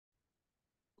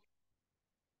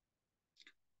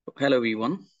Hello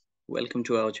everyone, welcome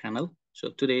to our channel.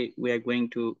 So today we are going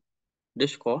to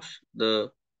discuss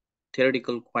the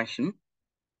theoretical question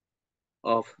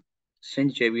of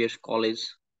St. Xavier's College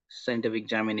scientific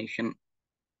examination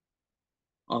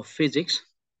of physics.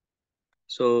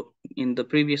 So in the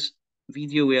previous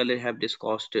video we already have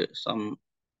discussed some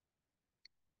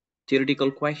theoretical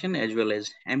question as well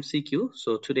as MCQ.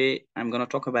 So today I'm going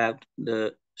to talk about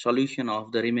the solution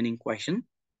of the remaining question.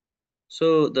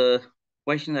 So the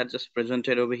question that just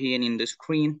presented over here in the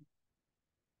screen.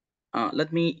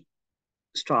 Let me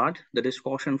start the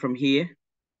discussion from here.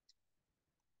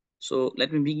 So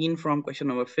let me begin from question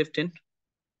number 15.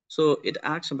 So it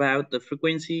asks about the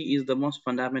frequency is the most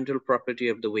fundamental property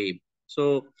of the wave.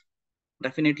 So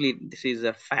definitely this is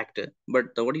a factor, but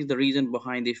what is the reason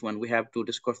behind this one? We have to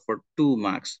discuss for 2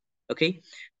 marks. Okay,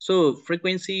 so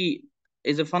frequency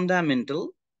is a fundamental.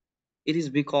 It is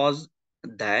because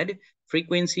that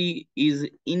frequency is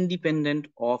independent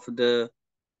of the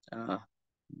uh,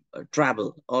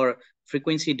 travel, or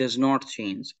frequency does not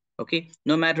change. Okay,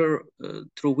 no matter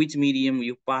through which medium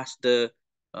you pass the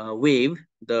wave,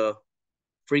 the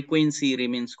frequency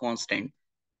remains constant.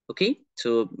 Okay,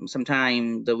 so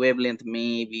sometimes the wavelength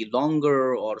may be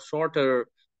longer or shorter,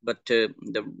 but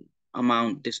the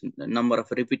amount, this number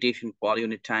of repetition per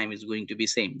unit time is going to be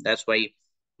same. That's why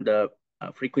the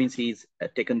frequency is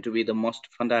taken to be the most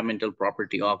fundamental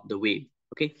property of the wave.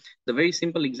 Okay, the very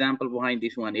simple example behind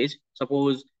this one is,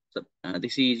 suppose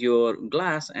this is your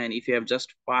glass, and if you have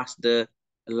just passed the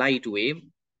light wave,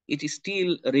 it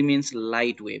still remains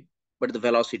light wave, but the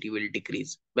velocity will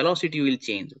decrease. Velocity will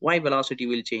change. Why velocity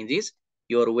will change is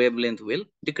your wavelength will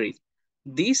decrease.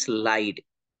 This light,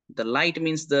 the light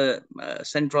means the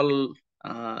central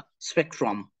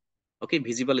spectrum, okay,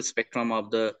 visible spectrum of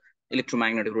the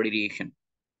electromagnetic radiation.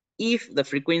 If the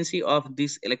frequency of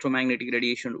this electromagnetic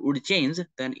radiation would change,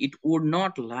 then it would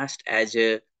not last as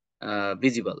a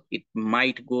visible. It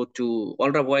might go to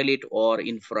ultraviolet or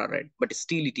infrared, but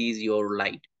still it is your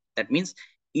light. That means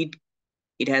it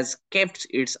it has kept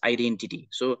its identity.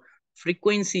 So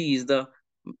frequency is the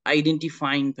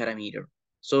identifying parameter.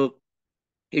 So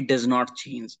it does not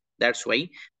change. That's why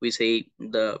we say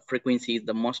the frequency is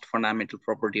the most fundamental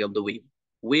property of the wave.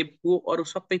 Wave को अरु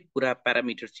सबै कुरा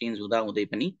parameter change हुँदा हुँदै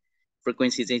पनि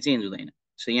frequency चाहिँ change हुँदैन.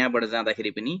 सो यहाँबाट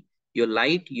जाँदाखेरि पनि यो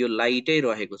लाइटै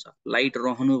रहेको छ. लाइट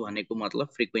रहनु भनेको मतलब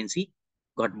फ्रिक्वेन्सी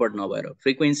घटबड नभएर.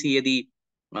 फ्रिक्वेन्सी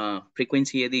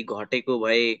यदि घटेको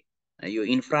भए यो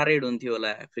इन्फ्रारेड हुन्थ्यो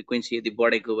होला, फ्रिक्वेन्सी यदि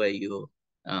बढेको भए यो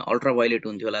अल्ट्राभायोलेट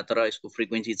हुन्थ्यो होला, तर यसको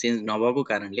फ्रिक्वेन्सी चेन्ज नभएको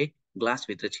कारणले ग्लास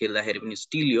भित्र छिर्दाखेरि पनि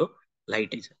स्टिल यो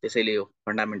लाइटै छ. त्यसैले यो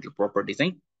फन्डामेन्टल प्रपर्टी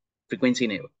चाहिँ फ्रिक्वेन्सी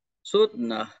नै हो. So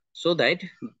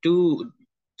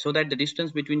that the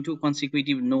distance between two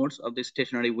consecutive nodes of the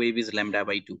stationary wave is lambda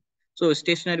by 2. So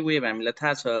stationary wave हामीलाई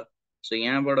थाहा छ. सो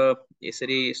यहाँबाट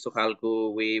यसरी यस्तो खालको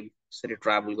वेभ यसरी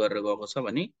ट्राभल गरेर गएको छ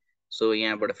भने, सो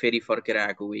यहाँबाट फेरि फर्केर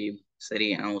आएको वेभ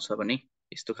यसरी आउँछ भने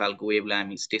यस्तो खालको वेभलाई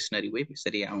हामी स्टेशनरी वेभ,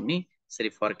 यसरी आउने यसरी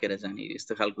फर्केर जाने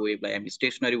यस्तो खालको वेभलाई हामी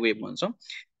स्टेशनरी वेभ भन्छौँ.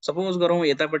 सपोज गरौँ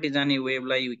यतापट्टि जाने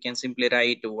वेभलाई we can simply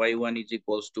right y1 is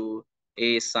equals to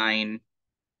a sin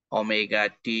omega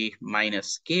t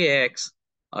minus kx.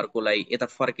 अर्कोलाई यता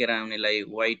फर्केर आउनेलाई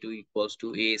y2 equals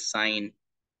to a sin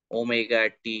omega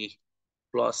t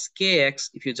plus kx.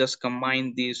 If you just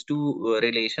combine these two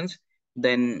relations,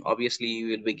 then obviously you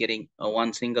will be getting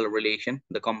one single relation,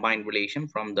 the combined relation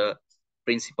from the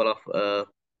principle of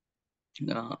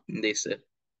this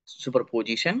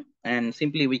superposition. And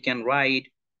simply we can write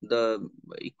the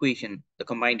equation, the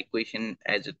combined equation,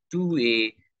 as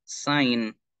 2a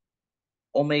sine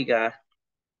omega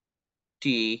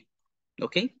t,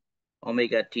 okay,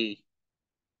 omega t,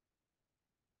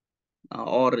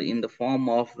 or in the form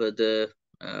of the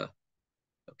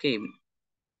okay,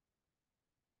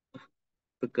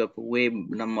 pick up wave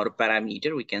number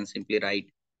parameter, we can simply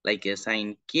write like a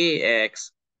sine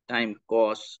kx time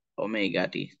cos omega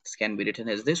t. This can be written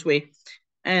as this way.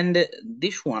 And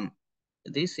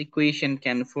this equation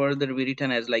can further be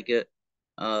written as like a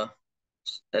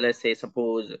let's say,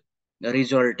 suppose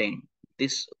resultant.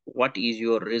 This, what is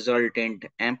your resultant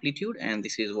amplitude, and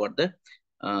this is what the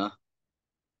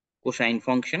cosine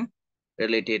function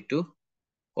related to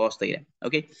cos theta.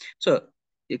 Okay, so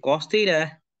the cos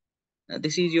theta,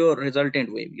 this is your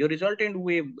resultant wave. Your resultant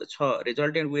wave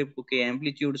को के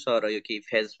amplitude छ र यो के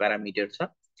phase parameter छ.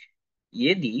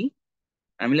 यदि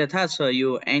हामीलाई थाहा छ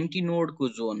यो एन्टिनोडको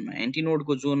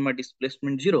जोनमा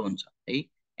displacement 0 हुन्छ है.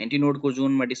 एन्टिनोडको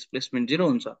जोनमा डिस्प्लेसमेन्ट 0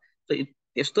 हुन्छ. सो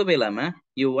यस्तो बेलामा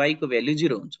यो y को भ्यालु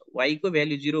 0 हुन्छ. y को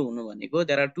भ्यालु 0 हुनु भनेको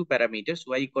there are to parameters,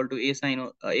 y equal to a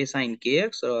sin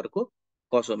kx र अर्को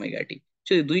cos omega t.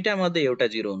 सो दुईटा मध्ये एउटा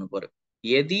 0 हुनु पर्यो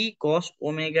यदि cos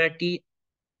ओमेगा t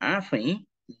आफै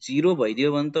 0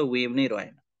 भइदियो भने त वेभ नै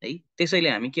रहेन है त्यसैले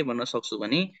हामी के भन्न सक्छौं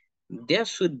भने there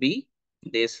should be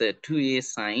this 2a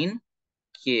sin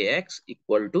kx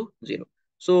equal to 0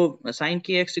 so sin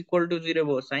kx equal to 0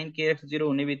 भयो sin kx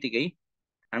 0 हुने बित्तिकै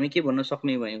हामी के भन्न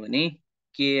सक्ने भयो भने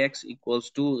kx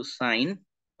equals to sin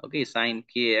okay sin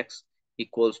kx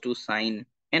equals to sin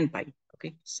n pi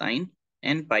okay sin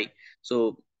n pi so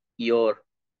your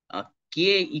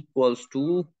k equals to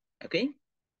okay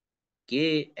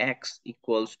kx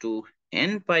equals to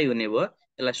n pi हुने भयो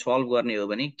यसलाई सल्भ गर्ने हो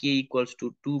भने k equals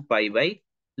to 2 pi by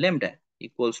lambda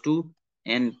equals to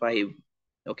n pi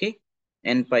okay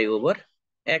n pi over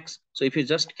x so if you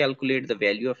just calculate the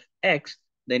value of x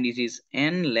then it is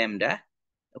n lambda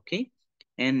okay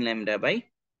n lambda by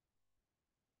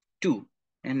 2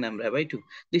 n lambda by 2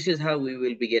 this is how we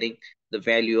will be getting the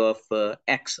value of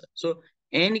x so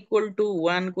n equal to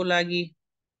 1 को लागि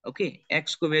okay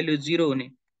x को value 0 हुने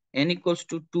n equals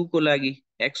to 2 को लागि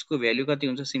x को value कति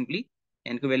हुन्छ simply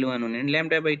n को value 1 हुने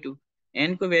lambda by 2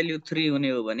 n को value 3 हुने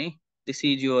हो भने this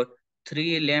is your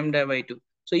 3 lambda by 2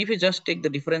 so if you just take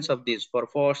the difference of this for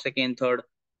first second third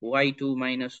y2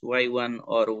 minus y1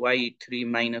 or y3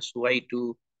 minus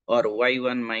y2 or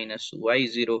y1 minus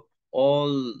y0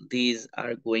 all these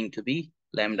are going to be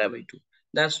lambda by 2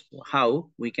 that's how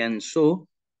we can show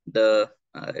the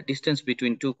distance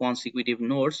between two consecutive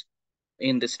nodes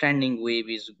in the standing wave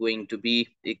is going to be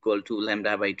equal to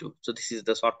lambda by 2 so this is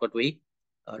the shortcut way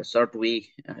or short way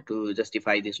to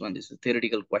justify this one this is a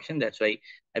theoretical question that's why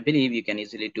I believe you can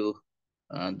easily do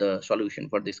the solution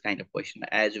for this kind of question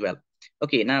as well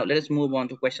okay now let us move on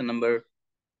to question number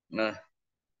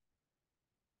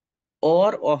or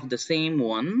of the same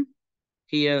one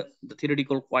here the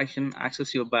theoretical question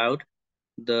asks you about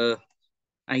the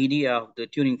idea of the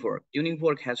tuning fork. Tuning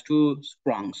fork has two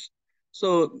prongs.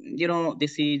 So, you know,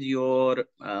 this is your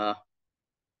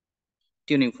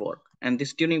tuning fork. And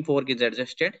this tuning fork is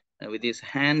adjusted with this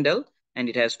handle and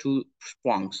it has two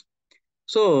prongs.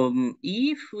 So,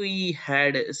 if we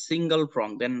had a single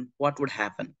prong, then what would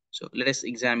happen? So, let us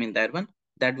examine that one.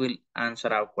 That will answer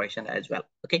our question as well.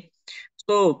 Okay.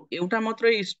 So एउटा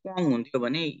मात्रै strong हुन्थ्यो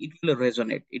भने it will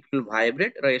resonate it will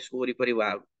vibrate र यसको वरिपरि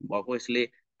भएको यसले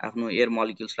आफ्नो air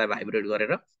मोलिक्युल्सलाई vibrate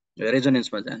गरेर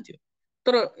रेजोनेन्समा जान्थ्यो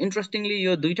तर इन्ट्रेस्टिङली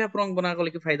यो दुईटा प्रङ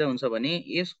बनाएकोले के फाइदा हुन्छ भने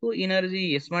यसको एनर्जी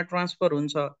यसमा ट्रान्सफर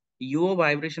हुन्छ यो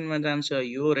भाइब्रेसनमा जान्छ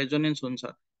यो रेजोनेन्स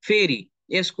हुन्छ फेरि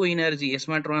यसको एनर्जी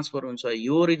यसमा ट्रान्सफर हुन्छ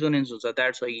यो रेजोनेन्स हुन्छ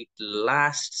that's why it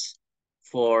lasts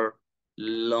for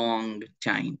long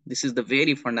time this is the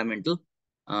very fundamental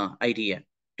idea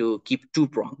to keep two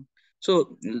prong so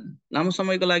लामो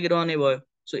समयको लागि रहने भयो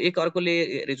so एक अर्कोले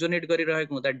रेजोनेट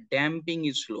गरिरहेको हुँदा damping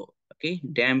is slow okay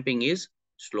damping is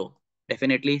slow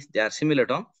definitely they are similar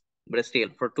term but still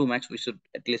for 2 marks we should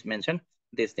at least mention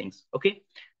these things okay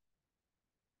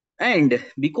and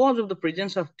because of the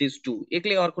presence of these two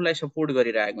एकले अर्कोलाई support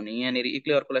गरिरहेको हुने यहाँनेर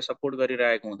एकले अर्कोलाई support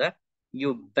गरिरहेको हुँदा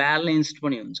यो balanced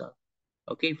पनि हुन्छ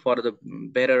okay for the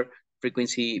better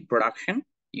frequency production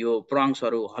यो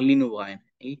प्रङ्सहरु हल्लिनु भएन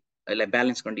है यसलाई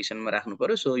ब्यालेन्स कन्डिसनमा राख्नु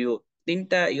पर्यो सो यो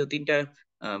तीनटा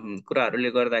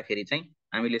कुराहरुले गर्दाखेरि चाहिँ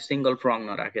हामीले single प्रङ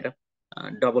नराखेर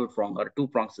double प्रङ or two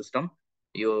prong system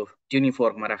yo tuning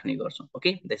फोर्कमा राख्ने गर्छौं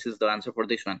okay this is the answer for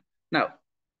this one now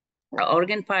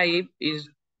organ 5 is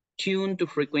tuned to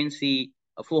frequency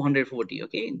 440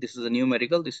 okay this is a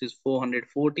numerical this is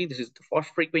 440 this is the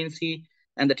first frequency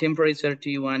and the temperature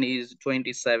T1 is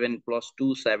 27 plus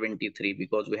 273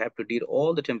 because we have to deal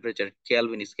all the temperature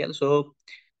Kelvin scale so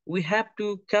we have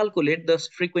to calculate the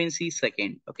frequency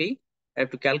second okay I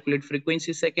have to calculate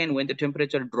frequency second when the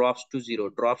temperature drops to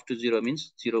 0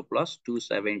 means 0 plus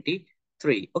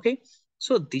 273 okay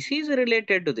so this is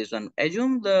related to this one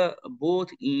assume the both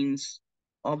ends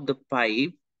of the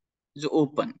pipe is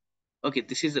open okay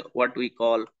this is what we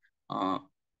call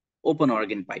open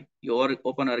organ pipe your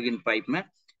open organ pipe मा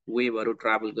वेभहरु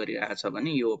travel गरिरहेको छ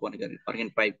भने यो open organ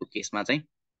pipe को केसमा चाहिँ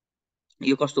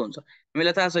यो कस्तो हुन्छ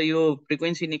हामीलाई थाहा छ यो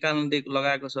फ्रिक्वेन्सी निकाल्न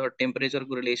लगाएको छ टेम्परेचर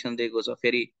को रिलेसन दिएको छ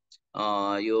फेरि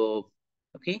यो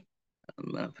ओके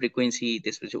frequency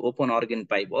त्यसपछि open organ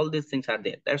pipe all these things are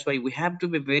there that's why we have to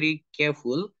be very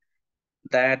careful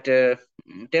that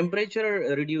temperature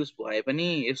reduce भए पनि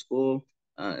यसको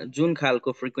जुन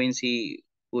खालको फ्रिक्वेन्सी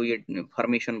को यो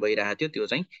फर्मेसन भइरहेको थियो त्यो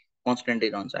चाहिँ कन्स्टेन्टै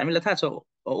रहन्छ हामीलाई थाहा छ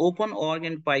ओपन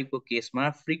organ pipe को केसमा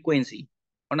frequency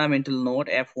fundamental node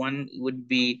f1 would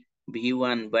be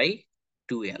v1 by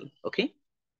 2l okay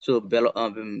so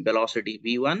velocity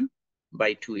v1 by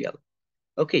 2l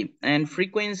okay and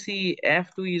frequency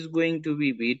f2 is going to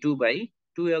be v2 by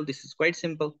 2l this is quite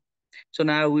simple So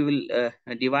now we will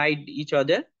divide each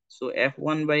other. So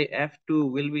F1 by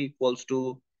F2 will be equals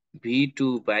to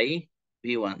V2 by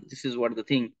V1. This is what the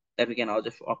thing that we can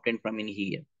also obtain from in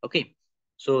here. Okay.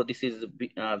 So this is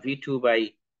V2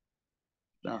 by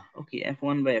okay,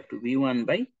 F1 by F2, V1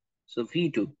 by so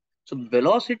V2. So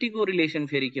velocity correlation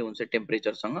फेरि के हुन्छ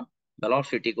temperature सँग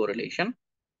velocity correlation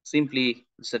simply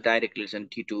it's a direct relation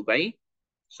T2 by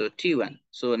so T1.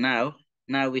 So now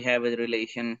we have a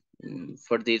relation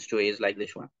for these two is like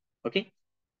this one. Okay.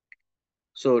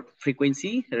 So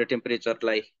frequency raw temperature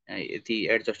lie Yati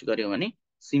adjust गर्यो भने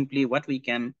simply what we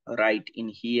can write in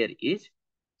here is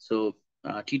so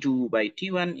T2 by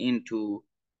T1 into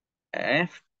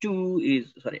F2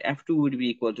 is sorry F2 would be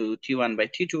equal to T1 by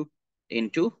T2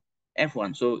 into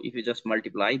F1. So if you just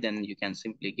multiply, then you can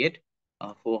simply get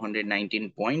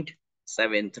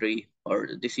 419.73, or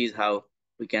this is how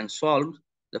we can solve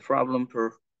the problem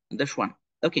for this one.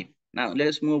 Okay, now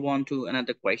let's move on to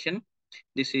another question.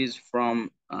 This is from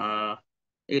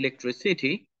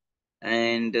electricity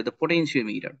and the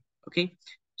potentiometer. Okay,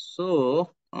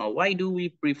 so why do we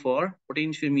prefer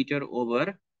potentiometer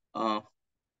over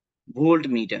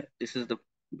voltmeter? This is the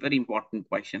very important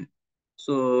question.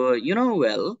 So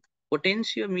well,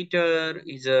 potentiometer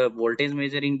is a voltage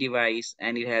measuring device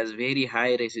and it has very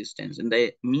high resistance. In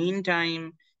the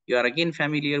meantime, you are again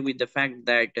familiar with the fact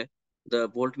that the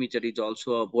voltmeter is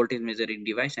also a voltage measuring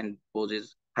device and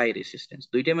poses high resistance.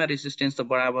 दुईटैमा resistance त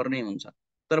बराबर नै हुन्छ,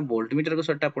 तर voltmeter को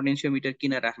सट्टा potentiometer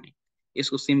किन राख्ने?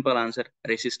 यसको simple answer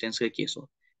resistance को केस हो.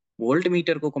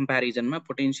 भोल्टमिटर को कंपैरिजन में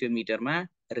पोटेंशियोमीटर में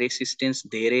रेसिस्टेंस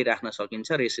धेरै राख्न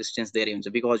सकिन्छ, रेसिस्टेंस धेरै हुन्छ,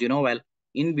 because well,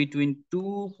 in between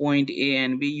 2 point A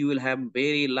and B you will have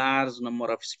very large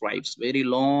number of stripes, very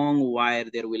long wire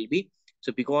there will be.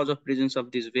 So because of presence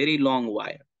of this very long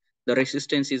wire, the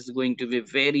resistance is going to be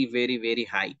very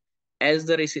high. As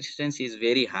the resistance is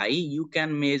very high, you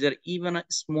can measure even a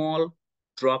small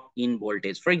drop in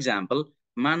voltage. For example,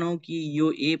 मानौ कि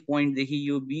यो A point देखि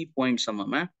यो B point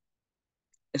सम्ममा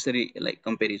यसरी like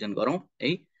comparison गरौँ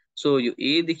है. सो यो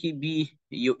A देखि B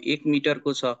यो 1 metre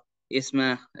को छ,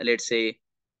 यसमा लेट्स से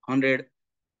 100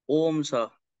 ओम छ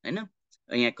हैन,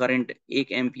 यहाँ करेन्ट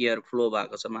 1 एम्पियर फ्लो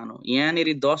भएको छ मानौ,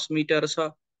 यहाँनेरि 10 मिटर छ,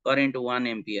 करेन्ट 1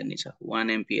 एम्पियर नि छ, 1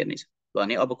 एम्पियर नि छ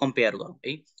भने अब कम्पेयर गरौँ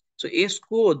है. सो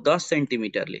यसको 10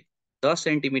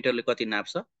 सेन्टिमिटरले कति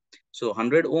नाप्छ? सो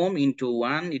 100 ओम into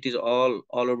 1, it is all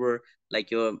over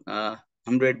like your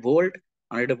 100 volt.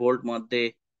 100 volt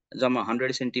मध्ये जम्मा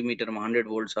 100 सेन्टिमिटरमा 100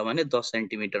 भोल्ट छ भने 10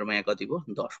 सेन्टिमिटरमा यहाँ कति भयो?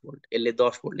 10 भोल्ट. यसले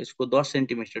 10 भोल्ट, यसको 10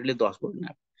 सेन्टिमिटरले 10 भोल्ट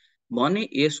नाप भने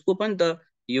यसको पनि त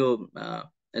यो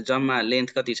जम्मा लेन्थ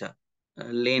कति छ?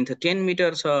 लेन्थ 10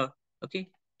 मिटर छ. ओके,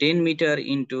 10 मिटर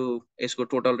इन्टु यसको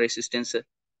टोटल रेसिस्टेन्स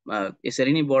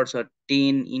यसरी नै बढ्छ,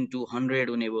 10 इन्टु 100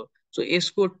 हुने भयो. सो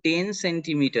यसको 10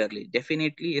 सेन्टिमिटरले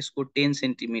डेफिनेटली यसको 10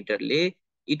 सेन्टिमिटरले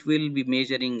it will be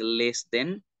measuring less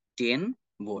than 10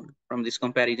 volt. From this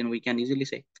comparison we can easily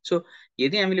say. So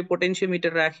यदि हामीले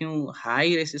पोटेन्शियोमिटर राख्यौं,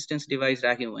 हाई रेसिस्टेन्स डिभाइस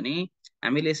राख्यौं भने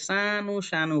हामीले सानो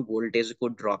सानो भोल्टेज को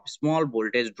ड्रप, स्मल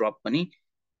भोल्टेज ड्रप पनि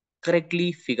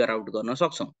करेक्टली फिगर आउट गर्न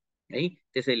सक्छौं है.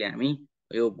 त्यसैले हामी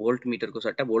यो भोल्ट मिटर को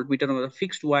सट्टा, भोल्ट मिटरमा त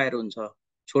फिक्स्ड वायर हुन्छ,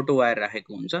 छोटो वायर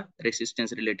राखेको हुन्छ,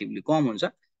 रेसिस्टेन्स रिलेटिभली कम हुन्छ,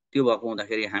 त्यो भएको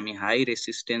हुँदाखेरि हामी high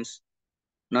resistance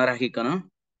नराखिकन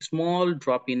small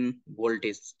drop in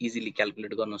voltage easily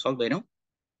calculate गर्न सक्दैनौं.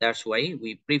 That's why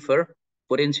we prefer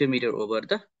potentiometer over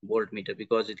the voltmeter,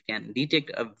 because it can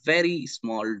detect a very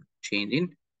small change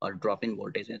in or drop in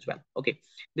voltage as well. Okay,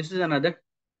 this is another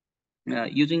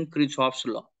using Kirchhoff's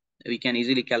law. We can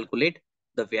easily calculate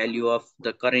the value of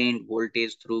the current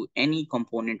voltage through any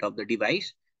component of the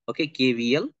device. Okay,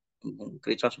 KVL,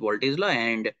 Kirchhoff's voltage law,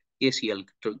 and KCL,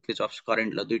 Kirchhoff's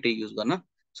current law, दुईटै use गर्न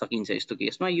सकिन्छ यस्तो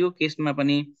केसमा. यो केसमा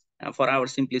पनि for our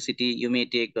simplicity you may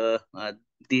take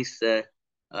this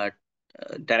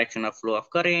direction of flow of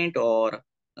current or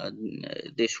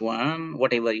this one,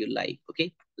 whatever you like.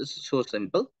 Okay, this is so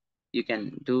simple, you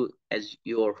can do as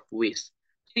your wish.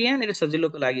 So यहाँनिर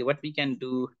सजिलोको लागि what we can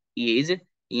do is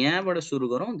यहाँबाट सुरु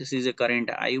गरौँ. This is a current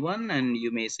I1 and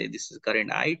you may say this is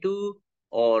current I2,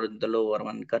 or the lower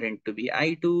one current to be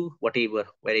I2, whatever,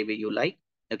 wherever you like.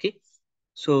 Okay,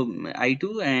 so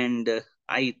I2 and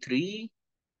I3.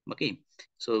 Okay,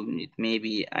 so it may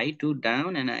be I2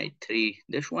 down and I3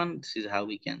 this one. This is how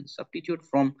we can substitute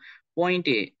from point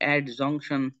A at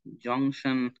junction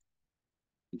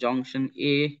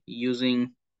A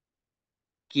using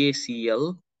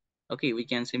KCL. Okay, we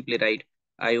can simply write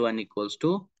I1 equals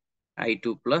to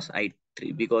I2 plus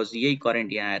I3, because यही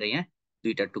current यहाँ आएर यहाँ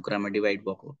दुईटा टुक्रामा divide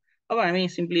भएको. अब हामी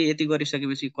simply यति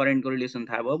गरिसकेपछि करेन्टको relation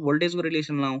थाहा भयो, भोल्टेजको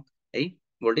रिलेसन लाउँ है.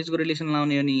 voltage को relation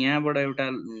लाउने अनि यहाँबाट एउटा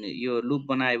यो loop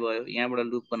बनाए भयो, यहाँबाट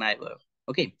loop बनाए भयो.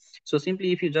 Okay, so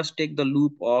simply if you just take the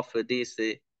loop of this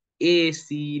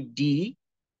ACD,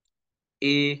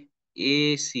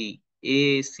 ACD,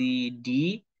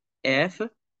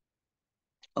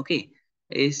 okay,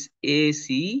 is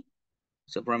AC.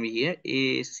 So from here,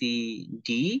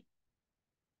 ACD,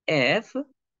 F,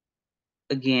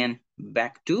 again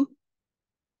back to,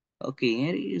 okay,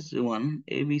 here is one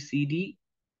ABCD,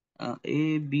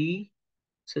 AB,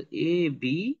 so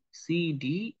ABCDEF.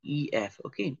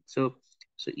 Okay, so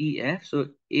EF, so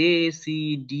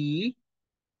ACDFE.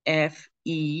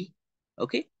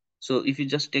 Okay, so if you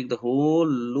just take the whole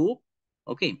loop,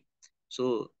 okay,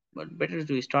 so but better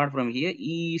to start from here,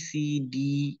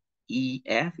 ECDEF.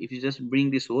 If you just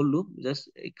bring this whole loop, just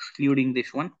excluding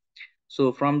this one,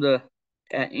 so from the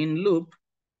in loop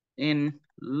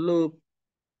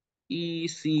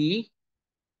ECDFE,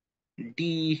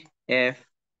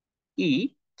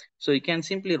 so you can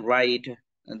simply write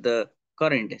the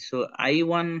current. So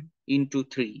I1 into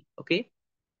 3. Okay,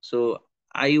 so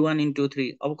I1 into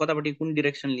 3. अब कतापट्टि कुन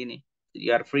direction लिने?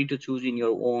 You are free to choose in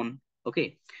your own.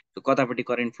 Okay, so कतापट्टि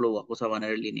current flow भएको छ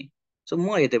भनेर लिने. So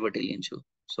म यतैपट्टि लिन्छु.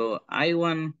 So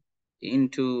I1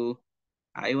 into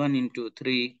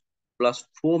 3 plus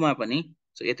 4 मा पनि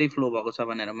so यतै flow भएको छ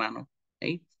भनेर मानौ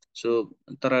है. So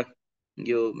तर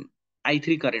यो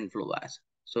I3 current flow भएको छ.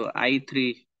 So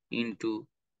I3 into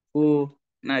 4.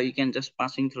 Now you can just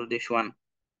passing through this one,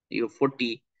 you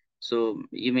 40. So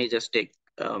you may just take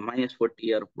minus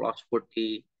 40 or plus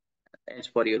 40 as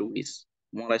per your wish.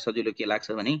 मलाई सजिलो के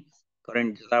लाग्छ भने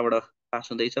current जताबाट पास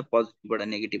हुँदैछ पोजिटिभबाट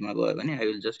नेगेटिभमा गयो भने I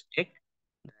will just take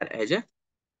that as a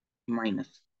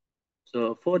minus.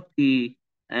 So 40,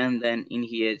 and then in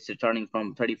here it's turning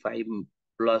from 35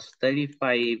 plus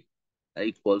 35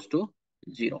 equals to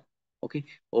 0. Okay,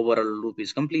 overall loop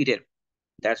is completed.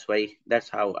 That's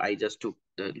how I just took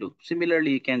the loop.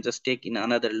 Similarly, you can just take in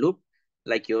another loop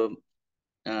like your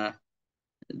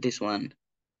this one,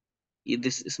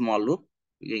 this small loop,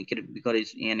 because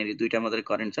it's यहाँनेरि दुईटा मात्रै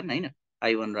current छन् हैन,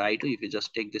 I1 raw I2. If you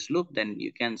just take this loop, then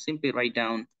you can simply write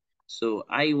down, so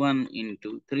I1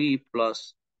 into 3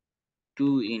 plus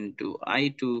 2 into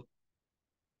I2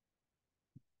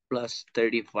 plus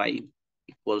 35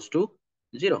 equals to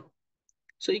 0.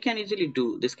 So you can easily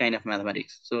do this kind of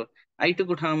mathematics. So I2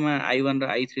 को ठाउँमा I1 र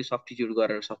I3 substitute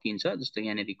गरेर सकिन्छ, जस्तो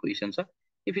यहाँनेर equation छ.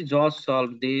 If you just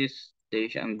solve this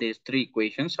and these three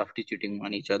equations substituting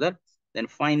on each other, then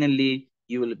finally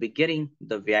you will be getting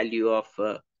the value of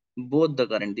both the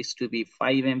current. This to be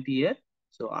 5 ampere.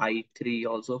 So I3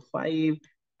 also 5,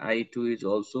 I2 is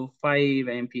also 5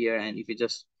 ampere. And if you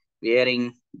just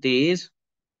pairing these,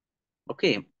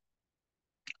 okay,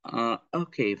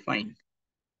 okay, fine.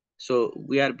 So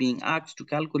we are being asked to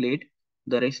calculate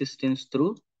the resistance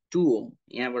through 2 ohm.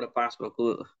 यहाँबाट पास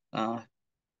भएको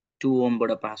 2 ohm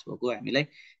बाट पास भएको हामीलाई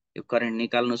यो current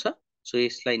निकाल्नु छ. So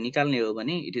यसलाई निकाल्ने हो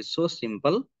भने it is so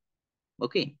simple.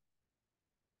 Okay.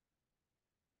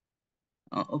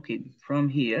 Okay, from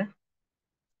here,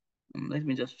 let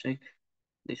me just check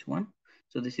this one.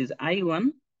 So this is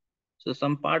I1. So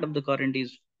some part of the current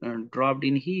is dropped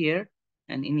in here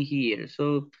and in here.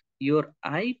 So your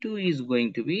I2 is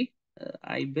going to be,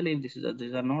 I believe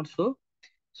these are not so.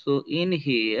 So in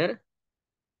here,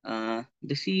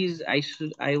 this is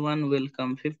I1 will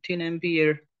come 15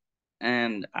 ampere,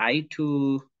 and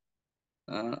I2,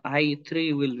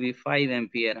 I3 will be 5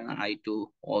 ampere, and I2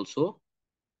 also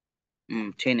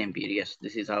 10 ampere. Yes,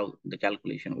 this is how the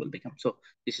calculation will become. So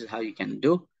this is how you can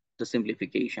do the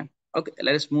simplification. Okay,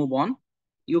 let us move on.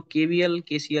 Yo KVL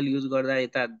KCL use गर्दा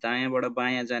यता दायाँबाट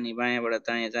बायाँ जाने बायाँबाट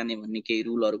दायाँ जाने भन्ने केही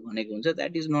रुलहरु भनेको हुन्छ.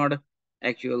 That is not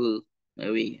actual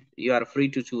way. You are free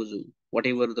to choose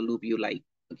whatever the loop you like.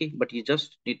 Okay, but you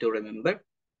just need to remember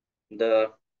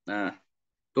the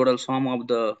total sum of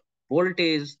the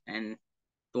voltage and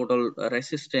total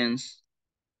resistance,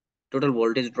 total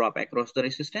voltage drop across the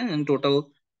resistance, and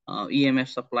total EMF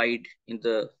supplied in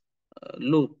the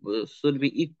loop should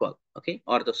be equal. Okay,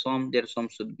 or the sum, their sum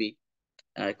should be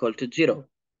equal to 0.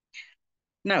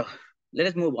 Now let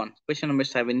us move on. Question number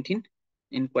 17.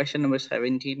 In question number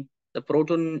 17, the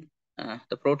proton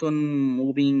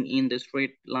moving in the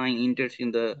straight line enters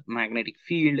in the magnetic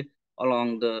field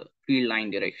along the field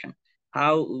line direction.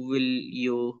 How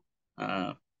will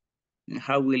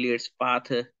its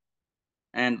path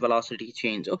and velocity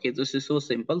change? Okay, this is so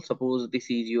simple. Suppose this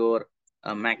is your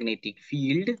magnetic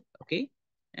field. Okay,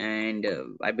 and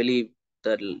I believe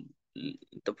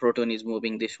the proton is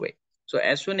moving this way. So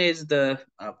as soon as the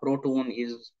proton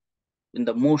is in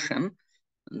the motion,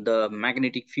 the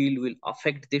magnetic field will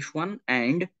affect this one,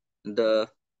 and the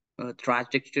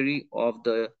trajectory of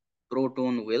the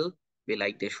proton will be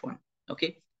like this one.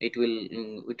 Okay, it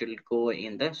will go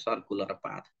in the circular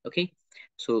path. Okay,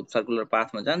 so circular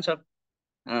path ma jन्छ.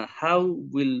 How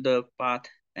will the path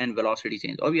and velocity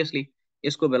change? Obviously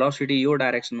यसको velocity यो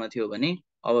direction मा थियो भने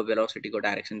अब velocity को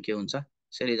direction के हुन्छ,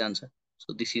 यसरी जान्छ.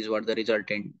 So this is what the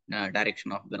resultant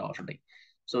direction of velocity.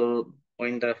 So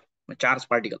when the charged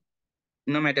particle,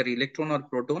 no matter electron or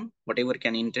proton, whatever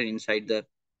can enter inside the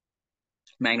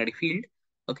magnetic field,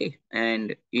 okay,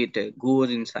 and it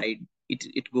goes inside,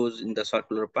 it goes in the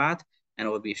circular path, and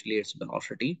obviously its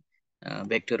velocity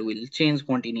vector will change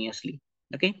continuously.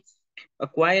 Okay, a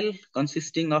coil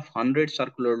consisting of 100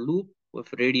 circular loop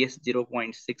with radius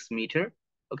 0.6 meter.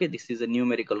 Okay, this is a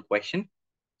numerical question,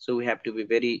 so we have to be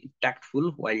very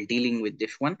tactful while dealing with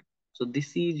this one. So this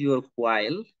is your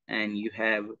coil, and you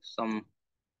have some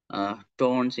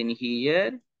turns in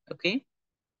here. Okay,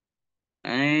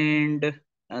 and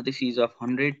this is of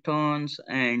 100 tons,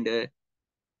 and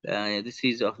this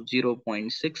is of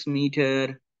 0.6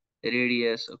 meter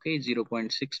radius. Okay,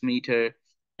 0.6 meter,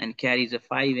 and carries a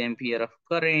 5 ampere of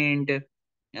current,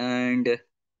 and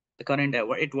the current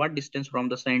at what distance from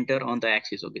the center on the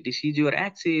axis. Okay, this is your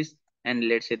axis, and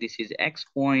let's say this is x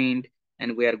point,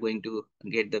 and we are going to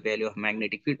get the value of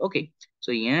magnetic field. Okay,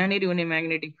 so yahaneri hune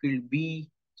magnetic field B,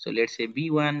 so let's say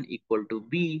B1 equal to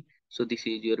B, so this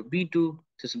is your B2.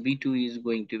 This B2 is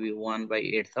going to be 1 by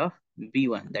 8th of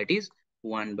B1, that is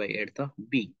 1 by 8th of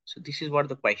B. So this is what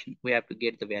the question, we have to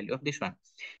get the value of this one.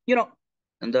 You know,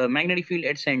 the magnetic field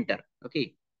at center.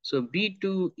 Okay, so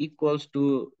B2 equals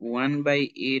to 1 by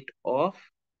 8 of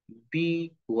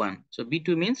B1. So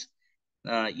B2 means,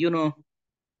 you know,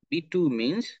 B2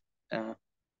 means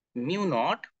mu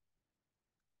naught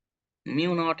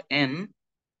n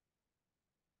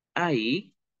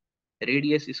I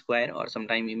radius square, or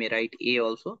sometime you may write A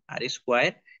also, R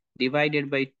square divided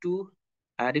by 2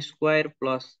 R square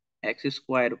plus X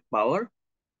square power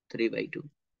 3 by 2.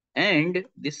 And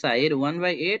this side 1 by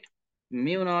 8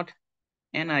 mu naught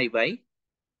Ni by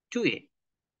 2A.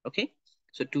 Okay,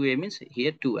 so 2A means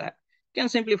here 2R. Can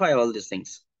simplify all these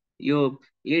things. यो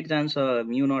 8 जान्छ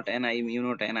mu naught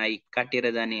ni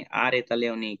काटेर जाने, r यता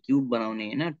ल्याउने, cube बनाउने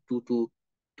हैन, 2 2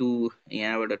 2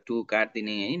 यहाँबाट 2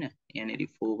 काट्दिने हैन, यहाँनेरि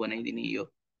 4 बनाइदिने यो.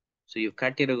 So यो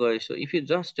काटेर गयो. So if you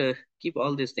just keep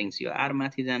all these things, yo r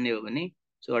माथि जाने हो भने,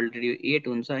 so already यो 8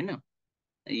 हुन्छ हैन,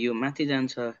 यो माथि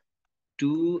जान्छ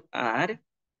 2r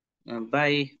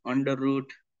by under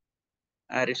root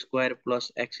r square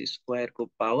plus x square को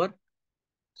power.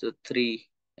 So 3,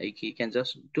 like you can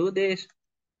just do this,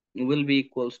 will be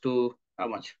equals to how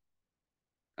much?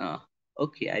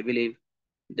 Okay, I believe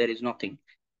there is nothing.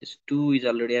 This 2 is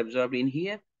already absorbed in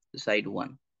here, the side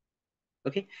 1.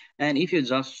 Okay, and if you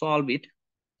just solve it,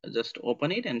 just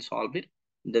open it and solve it,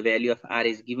 the value of r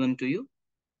is given to you.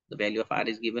 The value of r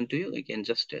is given to you. You can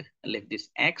just leave this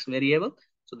x variable.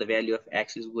 So the value of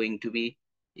x is going to be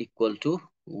equal to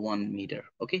 1 meter.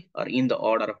 Okay, or in the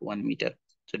order of 1 meter.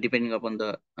 So depending upon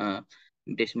the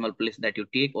decimal place that you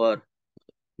take, or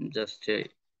just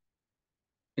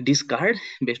discard,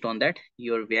 based on that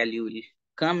your value will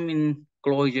come in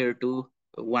closer to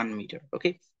 1 meter.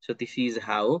 Okay, so this is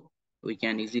how we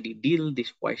can easily deal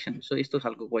this question. So यस्तो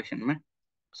खालको question मा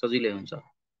सजिलै हुन्छ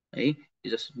है,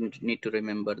 you just need to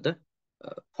remember the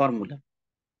formula.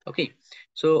 Okay,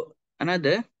 so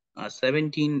another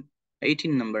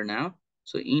 18 number now.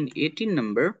 So in 18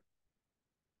 number,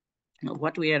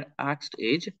 what we are asked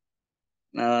is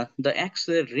the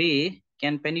X-ray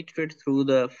can penetrate through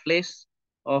the flesh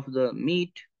of the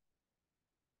meat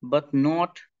but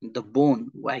not the bone.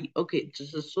 Why? Okay,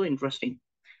 this is so interesting.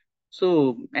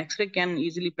 So X-ray can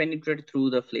easily penetrate through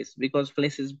the flesh, because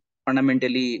flesh is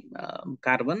fundamentally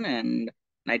carbon and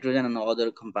nitrogen and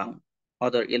other compound,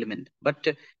 other element. But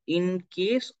in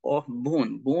case of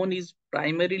bone, bone is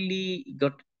primarily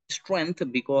got strength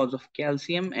because of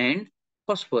calcium and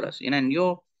phosphorus. And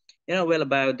you know well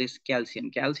about this calcium.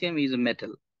 Calcium is a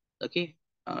metal. Okay,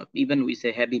 even we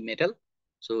say heavy metal.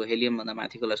 So helium भन्दा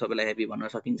माथिको लाई सबैलाई heavy भन्न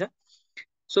सकिन्छ.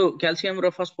 So calcium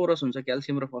र phosphorus हुन्छ.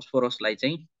 Calcium र phosphorus लाई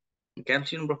चाहिँ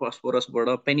calcium र फस्फोरसबाट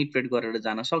penetrate गरेर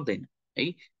जान सक्दैन है,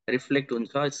 रिफ्लेक्ट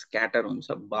हुन्छ, स्क्याटर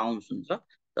हुन्छ, बाउन्स हुन्छ,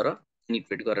 तर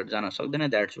पेनिट्रेट गरेर जान सक्दैन.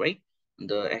 That's why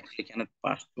the actually can't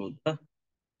pass through the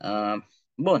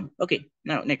bone. Okay,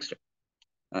 now next,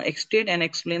 extract end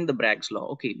explain the Bragg's ल.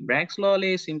 ओके, ब्रैग्स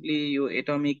लले सिम्पली यो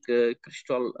एटमिक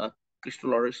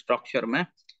क्रिस्टल स्ट्रक्चरमा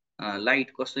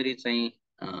लाइट कसरी चाहिँ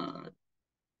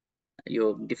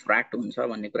यो डिफ्र्याक्ट हुन्छ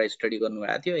भन्ने कुरा स्टडी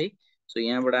गर्नुभएको थियो है. सो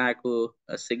यहाँबाट आएको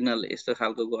सिग्नल यस्तो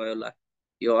खालको गयो होला,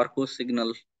 यो अर्को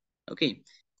सिग्नल. ओके,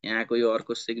 यहाँको यो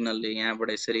अर्को सिग्नलले यहाँबाट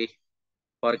यसरी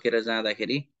फर्केर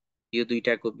जाँदाखेरि यो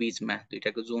दुईटाको बिचमा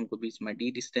दुईटाको जोनको बिचमा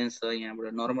डी डिस्टेन्स छ,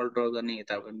 यहाँबाट नर्मल ड्र गर्ने,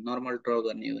 यताबाट नर्मल ड्र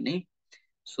गर्ने हो भने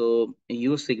सो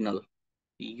यो सिग्नल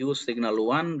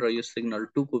 1 र यो सिग्नल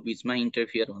 2 को बिचमा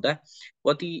इन्टरफियर हुँदा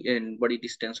कति बढी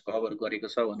डिस्टेन्स कभर गरेको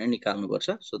छ भनेर निकाल्नुपर्छ।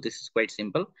 So this is quite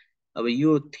simple. अब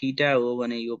यो थीटा हो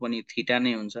भने यो पनि थीटा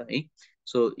नै हुन्छ है।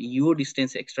 सो यो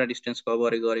डिस्टेन्स एक्स्ट्रा डिस्टेन्स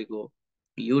कभर गरेको,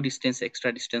 यो डिस्टेन्स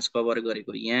एक्स्ट्रा डिस्टेन्स कभर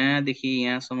गरेको, यहाँदेखि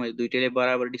यहाँसम्म दुईटैले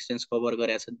बराबर डिस्टेन्स कभर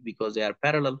गरेको छ बिकज दे आर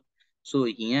प्यारलल। सो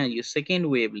यहाँ यो सेकेन्ड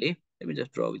वेभले, लेट मी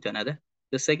जस्ट ड्र विथ अनदर,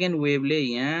 यो सेकेन्ड वेभले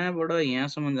यहाँबाट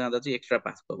यहाँसम्म जाँदा चाहिँ एक्स्ट्रा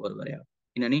पाथ कभर गरे हो,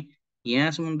 किनभने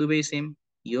यहाँसम्म दुवै सेम,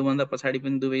 योभन्दा पछाडि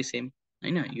पनि दुवै सेम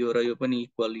हैन, यो र यो पनि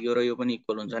इक्वल, यो र यो पनि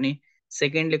इक्वल हुन्छ नि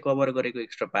सेकेन्डले कभर गरेको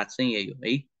एक्स्ट्रा पाथ चाहिँ यही हो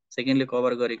है। सेकेन्डले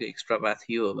कभर गरेको एक्स्ट्रा पाथ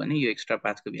यो हो भने यो एक्स्ट्रा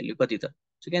पाथको भ्यालु कति त?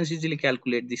 So you can easily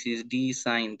calculate this is d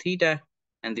sin theta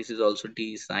and this is also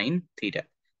d sin theta.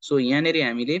 So यहाँनेरि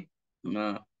हामीले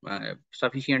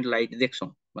sufficient light देख्छौं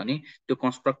भने त्यो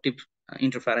constructive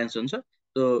interference हुन्छ।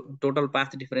 So total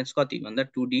path difference कति भन्दा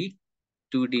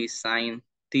 2d sin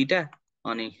theta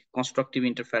अनि constructive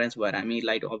interference भएर हामी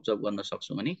light observe गर्न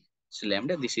सक्छौं भने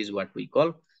lambda. This is what we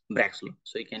call Bragg's law.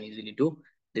 So you can easily do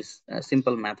this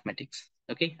simple mathematics.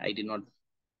 Okay, I did not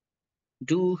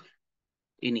do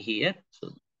in here, so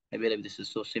I believe this is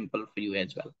so simple for you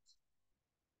as well.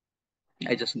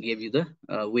 I just gave you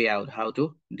the way out how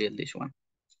to deal this one.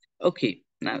 Okay,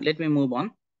 now let me move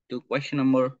on to question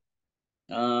number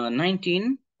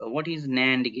 19. What is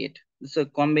NAND gate? This is a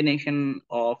combination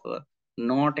of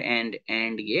NOT and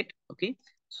AND gate. Okay,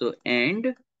 so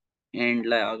AND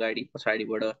लाई अगाडि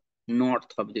पछाडिबाट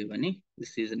NOT थप्दियो भने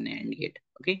this is a NAND gate.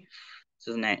 Okay,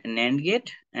 so NAND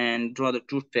gate and draw the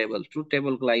truth table. Truth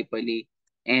table को लागि पहिले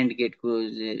AND gate को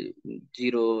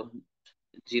 0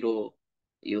 0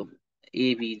 यो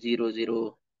AB 0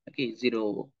 0, okay,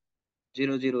 0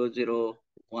 0 0 0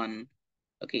 1,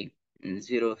 okay,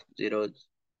 0 0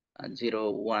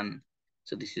 0 1.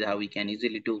 So this is how we can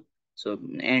easily do. So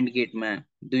AND gate मा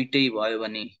दुईटै भयो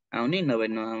भने आउने, नभए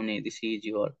नआउने. This is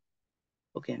your,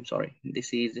 okay, I'm sorry,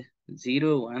 this is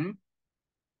 0 1.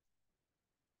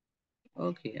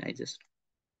 Okay, I just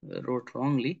wrote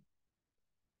wrongly.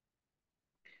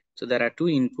 So there are two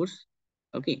inputs.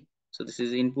 Okay, so this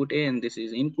is input A and this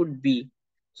is input B.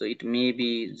 So it may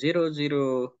be 0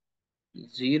 0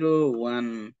 0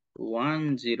 1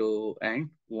 1 0 and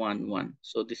 1 1.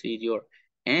 So this is your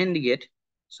AND gate.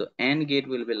 So AND gate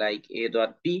will be like A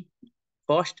dot B,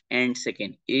 first and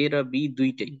second. A or B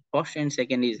duite. First and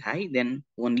second is high, then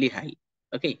only high.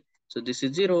 Okay, so this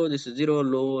is 0,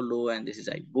 low, low, and this is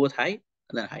high. Both high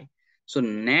and then high. So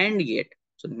NAND gate.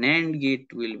 So NAND gate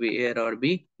will be A or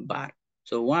B bar.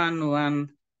 So 1 1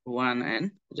 1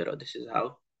 and 0. This is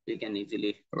how you can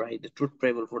easily write the truth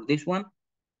table for this one.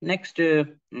 Next,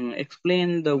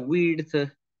 explain the width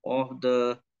of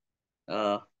the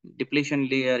depletion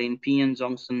layer in PN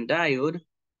junction diode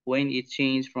when it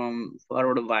changed from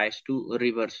forward bias to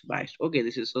reverse bias. Okay,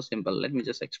 this is so simple. Let me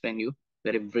just explain you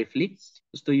very briefly.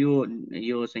 So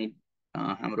यो चाहिँ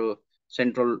हाम्रो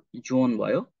central zone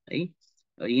भयो है।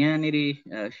 यहाँनेरि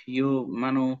यो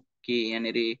मानौ कि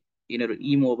यहाँनेरि यिनीहरू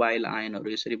immobile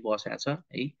आयनहरू यसरी बसेको छ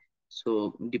है।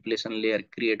 सो डिप्लेसन लेयर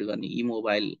क्रिएट गर्ने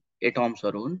इमोबाइल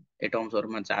एटम्सहरू हुन्,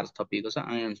 एटम्सहरूमा चार्ज थपिएको छ,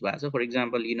 आयन्स भएको छ। फर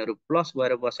इक्जाम्पल यिनीहरू प्लस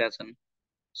भएर बसेका छन्,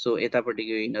 सो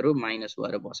यतापट्टिको यिनीहरू माइनस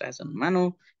भएर बसेका छन्। मानौ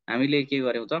हामीले के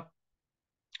गर्यौं त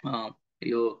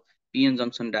यो PN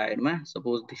junction डायोडमा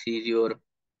suppose this is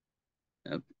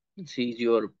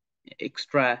your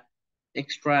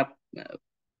extra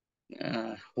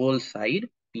whole side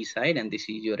p side and this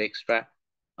is your extra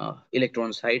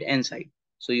electron side n side.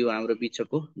 So यो हाम्रो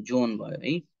बिचको जोन भयो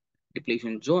है,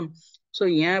 डिप्लेसन जोन। सो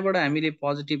यहाँबाट हामीले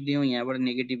पोजिटिभ दियौं, यहाँबाट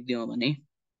नेगेटिभ दियौं भने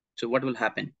सो व्हाट विल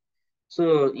ह्यापन?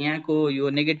 सो यहाँको यो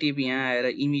नेगेटिभ यहाँ आएर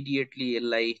इमिडिएटली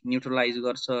यसलाई न्यूट्रलाइज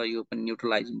गर्छ, यो पनि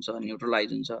न्यूट्रलाइज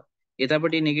हुन्छ।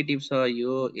 यतापट्टि नेगेटिभ छ,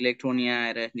 यो इलेक्ट्रोन यहाँ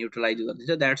आएर न्यूट्रलाइज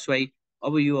गर्दैछ। दैट्स वाइ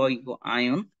अब यो अघिको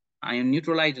आयन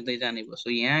न्यूट्रलाइज हुँदै जाने भयो। सो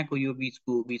यहाँको यो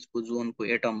बिचको जोनको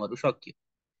एटमहरू सकियो।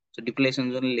 सो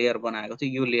डिप्लेसन जुन लेयर बनाएको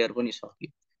थियो यो लेयर पनि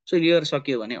सकियो। सो लेयर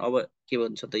सकियो भने अब के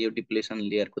भन्छ त, यो डिप्लेसन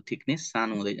लेयरको थिकनेस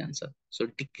सानो हुँदै जान्छ। सो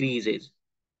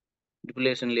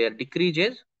depletion layer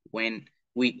decreases when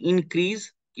we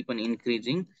keep on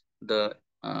increasing the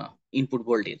input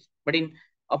voltage. But in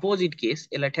opposite case,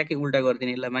 यसलाई ठ्याक्कै उल्टा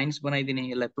गरिदिने, यसलाई माइनस बनाइदिने,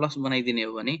 यसलाई प्लस बनाइदिने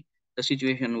हो भने the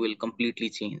situation will completely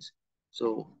change.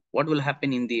 So what will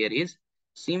happen in there is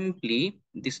simply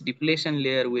this depletion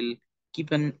layer will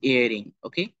keep on airing.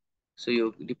 Okay, so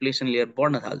yo depletion layer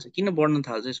बढ्न थाल्छ। किन बढ्न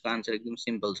थाल्छ यसको आन्सर एकदम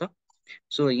सिम्पल छ।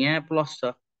 सो यहाँ प्लस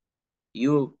छ,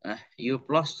 यो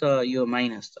प्लस छ यो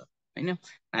माइनस छ हैन।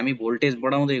 हामी भोल्टेज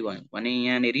बढाउँदै गयौँ भने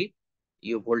यहाँनेरि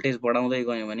यो भोल्टेज बढाउँदै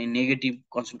गयौँ भने नेगेटिभ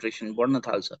कन्सन्ट्रेसन बढ्न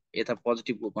थाल्छ, यता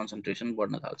पोजिटिभको कन्सन्ट्रेसन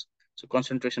बढ्न थाल्छ। सो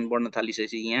कन्सन्ट्रेसन बढ्न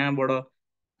थालिसकेपछि यहाँबाट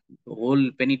होल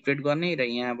पेनिट्रेट गर्ने र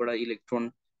यहाँबाट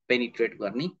इलेक्ट्रोन पेनिट्रेट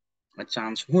गर्ने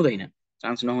चान्स हुँदैन।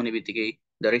 चान्स नहुने बित्तिकै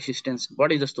द रेसिस्टेन्स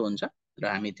बढे जस्तो हुन्छ र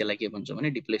हामी त्यसलाई के भन्छौँ भने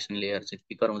डिप्लेसन लेयर चाहिँ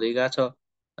थिकर हुँदै गएको छ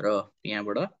र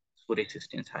यहाँबाट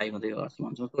रेसिस्टेन्स हाई हुँदै गएको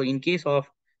भन्छौँ। सो in case of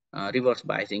reverse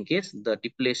biasing case, the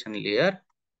depletion layer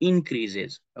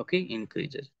increases. Okay,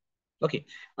 increases. Okay,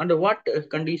 under what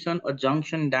condition a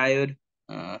junction diode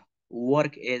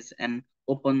work as an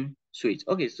open switch?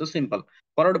 Okay, so simple.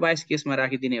 Forward bias case मा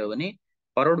राखिदिने हो भने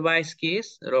forward bias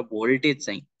case र voltage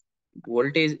चाहिँ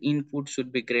voltage input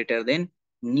should be greater than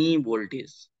knee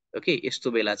voltage. Okay,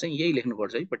 यस्तो बेला चाहिँ यही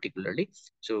लेख्नुपर्छ है particularly.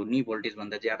 So knee voltage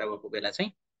भन्दा ज्यादा भएको बेला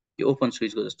चाहिँ यो ओपन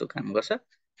स्विच को जस्तो काम गर्छ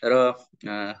र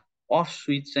अफ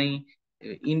स्विच चाहिँ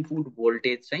input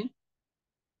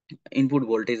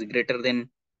voltage greater than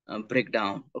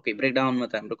breakdown. Okay, ब्रेकडाउनमा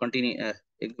त हाम्रो कन्टिन्यू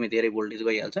एकदमै धेरै भोल्टेज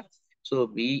गइहाल्छ। सो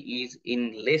भी इन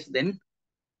लेस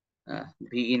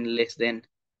देन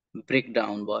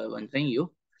ब्रेकडाउन भयो भने चाहिँ यो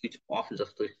स्विच अफ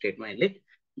जस्तो स्टेटमा यसले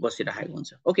बसिरहेको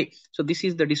हुन्छ। Okay, so this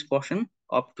is the discussion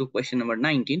up to question number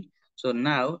 19. So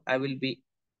now I will be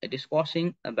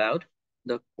discussing about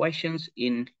the questions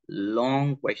in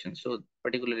long questions. So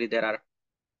particularly there are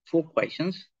 4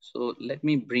 questions. So let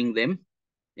me bring them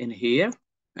in here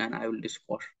and I will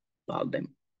discuss about them.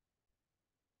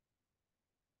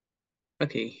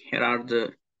 Okay, here are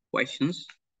the questions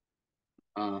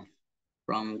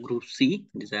from group C.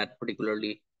 These are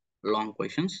particularly long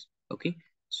questions. Okay,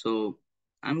 so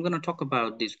I'm going to talk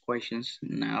about these questions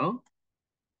now.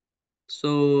 So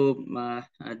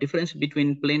difference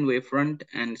between plane wavefront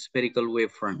and spherical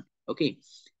wavefront. Okay,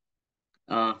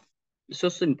 so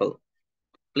simple.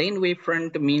 Plane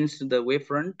wavefront means the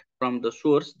wavefront from the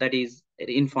source that is at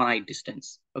infinite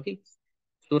distance. Okay,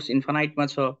 source infinite मा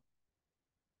छ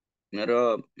र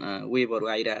वेभहरु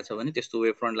आइरहेछ भने त्यस्तो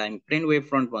वेभफ्रन्टलाई हामी plane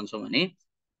वेभफ्रन्ट भन्छौँ भने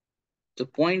त्यो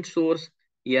point source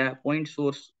या पोइन्ट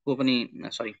सोर्सको पनि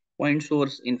सरी पोइन्ट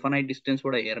सोर्स इन्फाइनाइट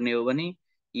डिस्टेन्सबाट हेर्ने हो भने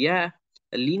या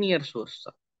लिनियर सोर्स छ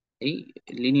है,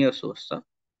 लिनियर सोर्स छ,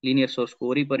 लिनियर सोर्सको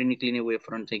वरिपरि निक्लिने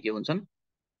वेभफ्रन्ट चाहिँ के हुन्छन्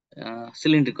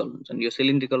सिलिन्ड्रिकल हुन्छन्। यो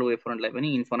सिलिन्ड्रिकल वेभफ्रन्टलाई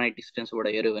पनि इन्फाइनाइट डिस्टेन्सबाट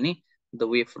हेर्यो भने the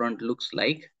वेभफ्रन्ट looks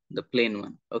like the plane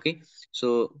one. Okay, so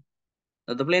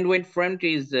the plane वेभफ्रन्ट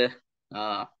is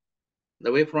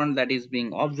the wavefront that is being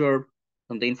observed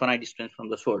from the infinite distance from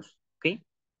the source. Okay,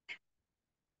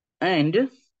 and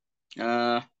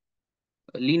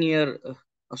linear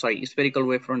spherical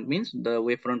wavefront means the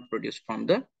wavefront produced from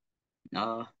the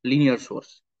linear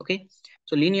source. Okay,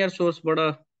 so linear source बाट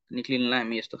निक्लिनलाई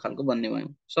हामी यस्तो खालको भन्ने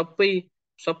भयौं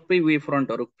सबै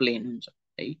वेभफ्रन्टहरु plane हुन्छ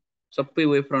है, सबै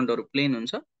वेभफ्रन्टहरु plane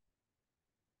हुन्छ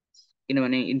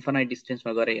किनभने इन्फाइनाइट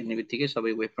डिस्टेन्समा गएर हेर्ने बित्तिकै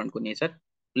सबै वेभफ्रन्टको नेचर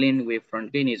प्लेन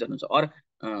वेभफ्रन्टकै नेचर हुन्छ। और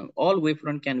all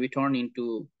wavefront can be turned into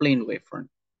plane wavefront,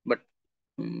 but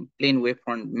plane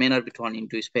wavefront may not be turned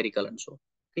into spherical and so.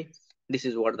 Okay, this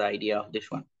is what the idea of this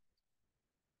one.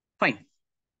 Fine.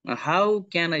 How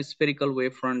can a spherical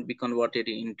wavefront be converted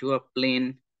into a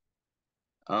plane?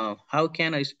 How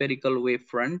can a spherical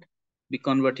wavefront be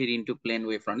converted into plane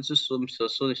wavefront? This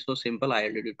is so simple. I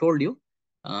already told you.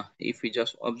 If we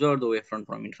just observe the wavefront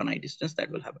from infinite distance, that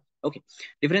will happen. Okay,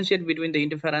 differentiate between the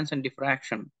interference and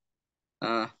diffraction.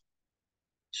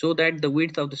 So that the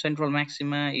width of the central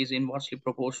maxima is inversely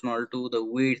proportional to the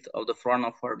width of the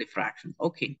Fraunhofer diffraction.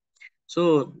 Okay,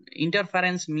 so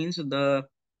interference means the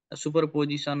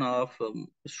superposition of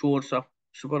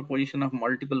superposition of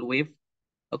multiple wave,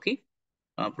 okay,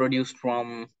 produced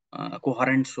from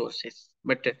coherent sources.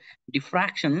 But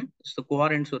diffraction is the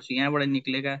coherent source. यहाँबाट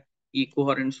निक्लेका यी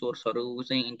coherent sourceहरु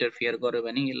चाहिँ interfere गर्यो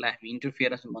भने यसलाई हामी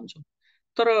interference भन्छौं।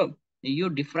 तर यो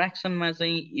डिफ्र्याक्सनमा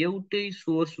चाहिँ एउटै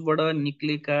सोर्सबाट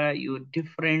निक्लेका यो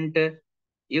डिफरेन्ट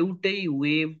एउटै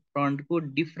वेभ फ्रन्टको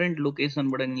डिफरेन्ट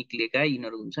लोकेसनबाट निक्लेका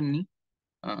यिनीहरु हुन्छन् नि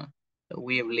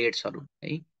वेभलेट्सहरु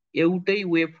है, एउटै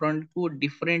wave फ्रन्टको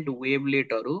different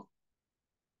वेभलेटहरु,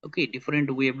 okay, different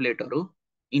वेभलेटहरु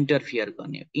interfere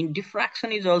गर्ने। इन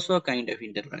डिफ्र्याक्सन is also a kind of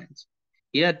interference.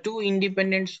 Here two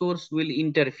independent source will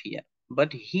interfere,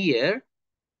 but here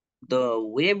the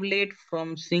wavelet from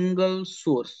single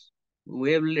source,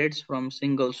 wavelets from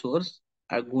single source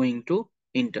are going to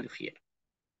interfere.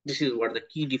 This is what the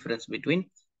key difference between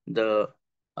the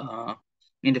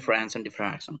interference and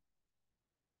diffraction.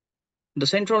 The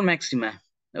central maxima,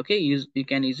 okay, you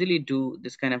can easily do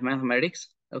this kind of mathematics.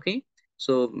 Okay,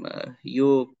 so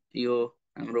यो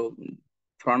हाम्रो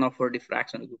front of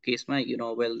diffraction case, you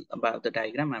know well about the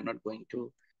diagram. I'm not going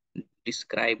to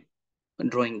describe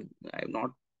drawing. I will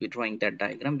not be drawing that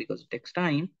diagram because it takes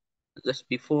time. Just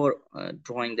before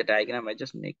drawing the diagram, I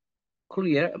just make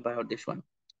clear about this one.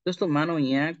 जस्तो मानौ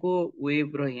यहाँको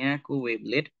wave र यहाँको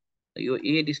वेभलेट यो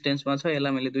ए डिस्टेन्समा छ,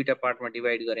 यसलाई मैले दुईटा पार्टमा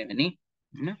divide गरेँ भने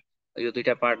हैन, यो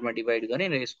दुईटा पार्टमा डिभाइड गरेँ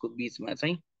र यसको बीचमा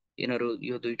चाहिँ यिनीहरू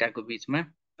यो दुईटाको बीचमा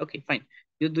ओके फाइन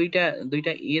यो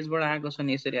दुईटा एजबाट आएको छन्,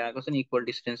 यसरी आएको छन् इक्वल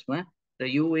डिस्टेन्समा र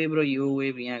यो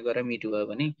वेभ यहाँ गएर मिट भयो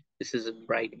भने this is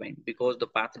bright band because the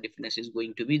path difference is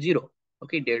going to be 0.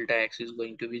 Okay delta x is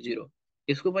going to be 0.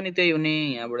 यसको पनि त्यही हुने,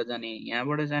 यहाँबाट जाने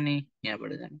यहाँबाट जाने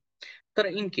यहाँबाट जाने. तर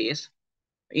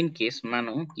इन केस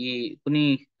मानौ कि कुनै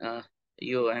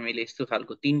यो हामीले यस्तो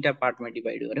खालको तीनटा पार्टमा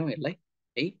डिभाइड गर्यौं यसलाई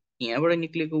है, यहाँबाट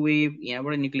निक्लेको वेभ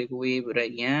र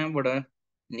यहाँबाट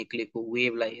निक्लेको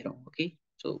वेभलाई हेरौं. Okay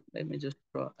so let me just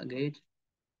draw again.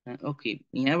 Okay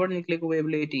यहाँबाट निक्लेको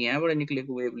वेभलेट, यहाँबाट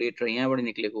निक्लेको वेभलेट र यहाँबाट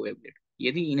निक्लेको वेभलेट,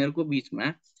 यदि यिनीहरूको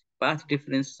बीचमा पाथ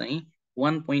डिफरेन्स चाहिँ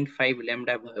 1.5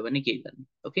 ल्याम्डा भयो भने के गर्ने.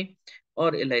 ओके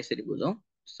और यसलाई यसरी बुझौं.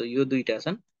 सो यो दुईटा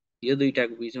छन्, यो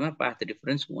दुईटाको बीचमा पाथ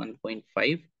डिफरेन्स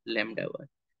 1.5 ल्याम्डा भयो.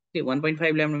 Okay,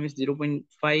 1.5 lambda means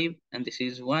 0.5 and this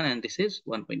is 1 and this is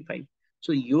 1.5.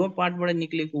 So यो पार्टबाट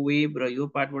निक्लेको वेभ र यो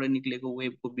पार्टबाट निक्लेको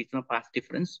वेभको बीचमा path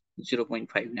difference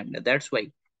 0.5 lambda. That's why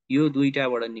यो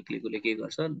दुईटाबाट निक्लेकोले के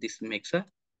गर्छ, this makes a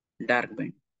dark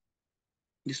band.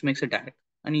 This makes a dark.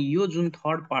 अनि यो जुन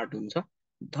थर्ड पार्ट हुन्छ,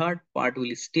 third part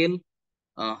will still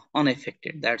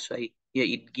unaffected. That's why here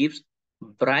it gives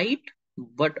bright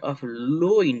but of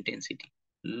low intensity.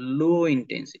 Low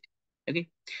intensity. Okay.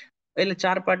 अहिले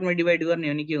चार पार्टमा divide गर्ने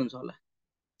हो नि के हुन्छ होला,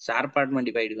 चार पार्टमा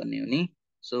डिभाइड गर्ने हो नि.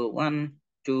 सो 1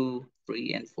 2 3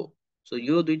 and 4. सो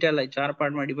यो दुईटालाई चार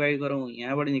पार्टमा डिभाइड गरौँ,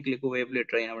 यहाँबाट निक्लेको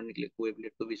वेभलेट र यहाँबाट निक्लेको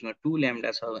वेभलेटको बीचमा 2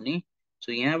 ल्याम्डा छ भने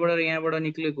सो यहाँबाट र यहाँबाट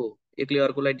निक्लेको एकले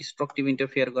अर्कोलाई डिस्ट्रक्टिभ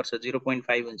इन्टरफेयर गर्छ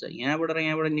 0.5 हुन्छ, यहाँबाट र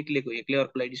यहाँबाट निक्लेको एकले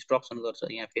अर्कोलाई डिस्ट्रक्सन गर्छ,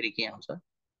 यहाँ फेरि के आउँछ,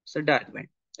 so dark band.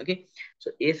 Okay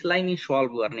so यसलाई नि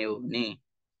सल्भ गर्ने हो भने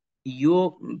यो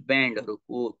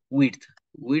ब्यान्डहरुको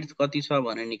width कति छ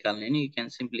भनेर निकाल्ने नि, you can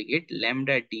simply get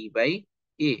lambda d by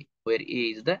a where a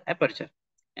is the aperture,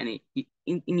 and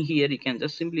in here you can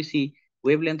just simply see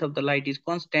wavelength of the light is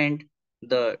constant,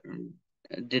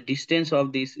 the distance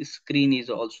of this screen is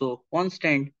also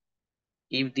constant.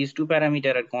 If these two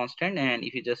parameters are constant and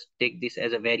if you just take this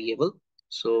as a variable,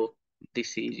 so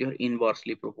this is your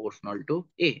inversely proportional to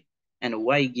a, and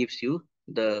y gives you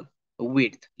the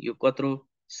width. यो कत्रो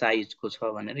size को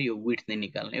छ भनेर यो width नै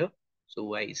निकाल्ने हो. So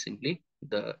y is simply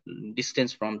the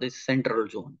distance from the central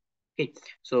zone. Okay,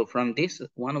 so from this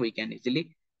one we can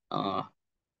easily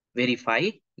verify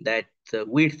that the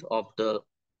width of the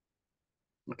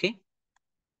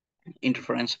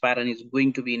interference pattern is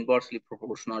going to be inversely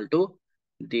proportional to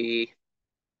the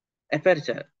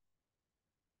aperture.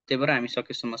 त्यही भएर हामी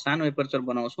सकेसम्म सानो aperture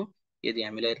बनाउँछौं यदि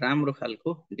हामीलाई राम्रो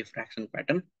खालको डिफ्र्याक्सन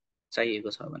pattern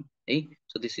चाहिएको छ भने है.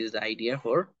 So this is the idea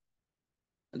for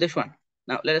this one.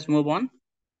 Now let us move on.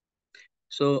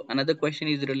 So another question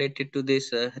is related to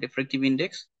this refractive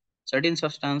index. Certain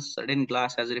substance, certain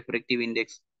glass has a refractive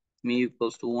index mu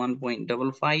equals to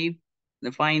 1.55.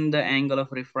 Then find the angle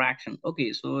of refraction.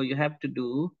 Okay, so you have to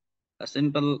do a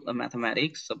simple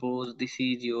mathematics. Suppose this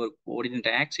is your coordinate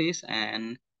axis,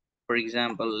 and for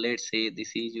example, let's say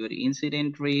this is your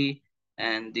incident ray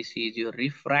and this is your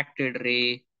refracted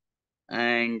ray,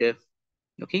 and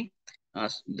okay,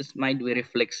 this might be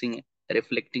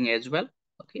reflecting as well.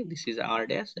 Okay, this is R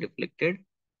dash reflected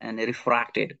and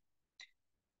refracted.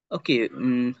 Okay,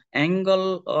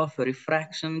 angle of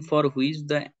refraction for which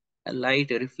the light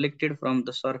reflected from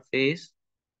the surface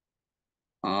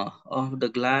of the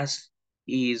glass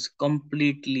is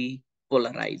completely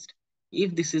polarized.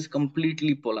 If this is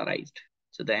completely polarized,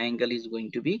 so the angle is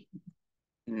going to be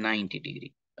 90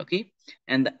 degree. Okay,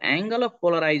 and the angle of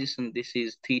polarization, this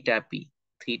is theta p,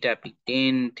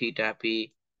 tan theta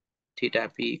p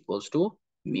equals to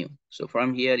mu. So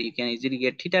from here you can easily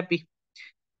get theta p.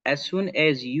 As soon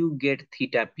as you get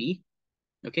theta p,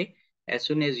 okay, as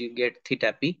soon as you get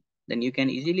theta p, then you can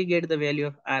easily get the value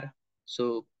of r.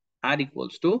 So r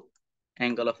equals to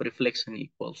angle of reflection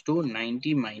equals to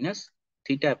 90 minus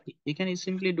theta p. You can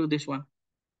simply do this one.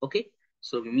 Okay,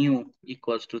 so mu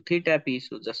equals to theta p,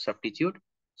 so just substitute.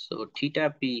 So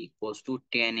theta p equals to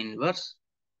tan inverse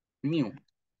mu.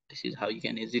 This is how you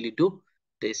can easily do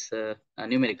this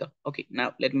numerical. Okay,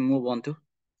 now let me move on to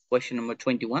question number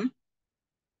 21.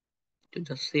 To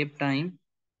just save time,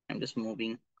 I'm just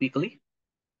moving quickly.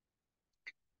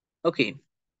 Okay,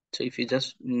 so if you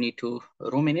just need to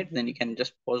ruminate, then you can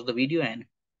just pause the video and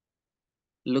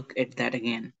look at that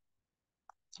again.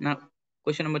 Now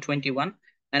Question number 21.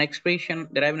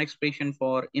 Derive an expression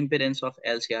for impedance of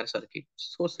LCR circuit.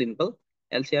 So simple.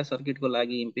 LCR circuit ko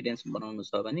lagi impedance बनाउनु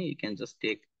छ भने you can just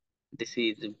take this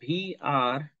is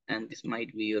VR and this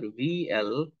might be your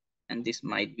VL and this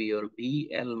might be your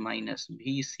VL minus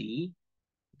VC.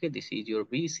 Okay, this is your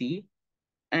VC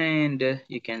and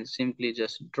you can simply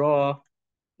just draw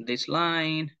this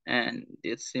line and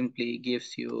it simply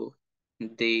gives you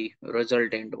the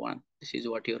resultant one. This is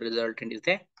what your resultant is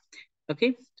there.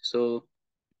 Okay, so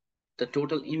the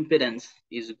total impedance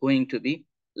is going to be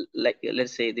like,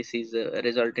 let's say this is a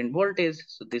resultant voltage,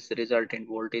 so this resultant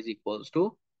voltage equals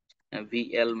to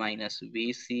VL minus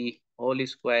VC whole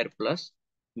square plus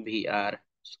VR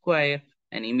square,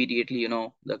 and immediately you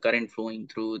know the current flowing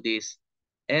through this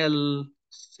L,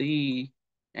 C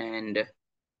and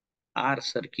R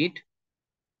circuit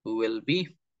will be,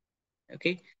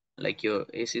 okay, like your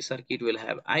AC circuit will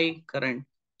have I current,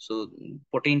 so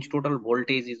potential total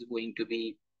voltage is going to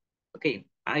be, okay,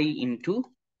 I into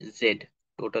Z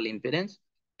total impedance.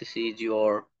 This is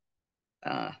your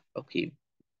okay,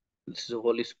 this is a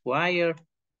whole square.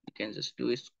 You can just do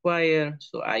a square.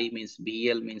 So I means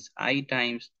BL means I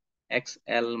times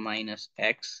XL minus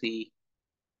XC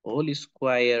whole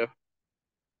square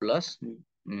plus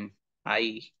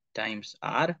I times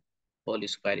R whole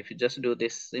square. If you just do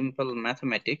this simple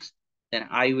mathematics, then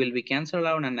I will be cancelled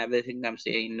out and everything comes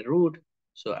in root.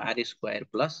 So R square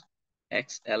plus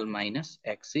XL minus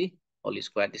XC whole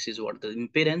square. This is what the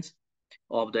impedance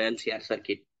of the LCR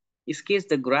circuit. In this case,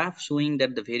 the graph showing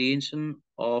that the variation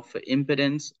of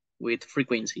impedance with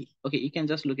frequency. Okay, you can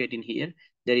just look at in here.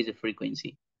 There is a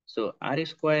frequency. So R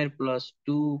square plus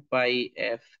 2 pi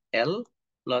FL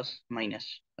plus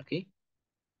minus, okay,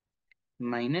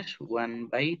 minus 1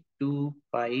 by 2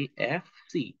 pi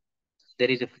FC. There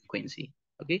is a frequency.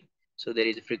 Okay, so there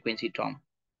is a frequency term.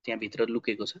 त्यहाँ भित्र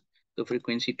लुकेको छ त्यो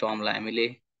frequency term लाई हामीले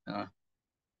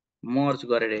merge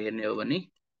गरेर हेर्ने हो भने,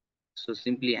 so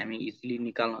simply हामी easily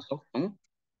निकाल्न सक्छौं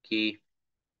कि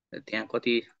त्यहाँ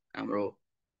कति हाम्रो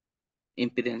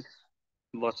impedance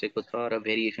बचेको छ र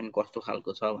variation कस्तो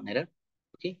खालको छ भनेर.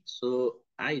 Okay, so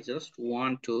I just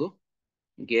want to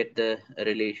get the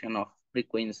relation of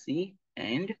frequency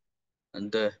and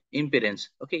the impedance.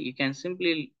 Okay, you can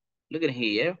simply look at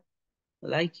here,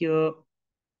 like your,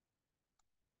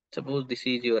 suppose this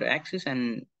is your axis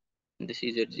and this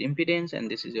is your impedance and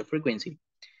this is your frequency.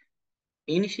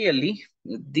 Initially,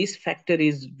 this factor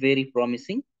is very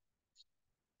promising.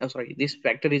 Oh, sorry, this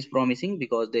factor is promising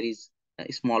because there is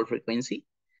a small frequency.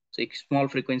 So small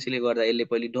frequency ले गर्दा यसले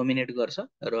पहिले dominate गर्छ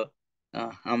र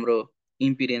हाम्रो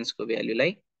impedance को value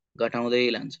लाई घटाउँदै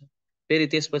लान्छ. फेरि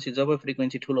त्यसपछि जब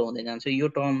frequency ठुलो हुँदै जान्छ यो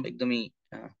term एकदमै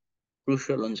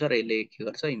crucial हुन्छ र यसले के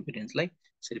गर्छ impedance लाई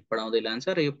यसरी बढाउँदै लान्छ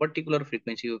र यो particular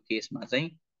frequency को केसमा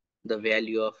चाहिँ the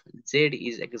value of Z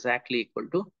is exactly equal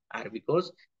to R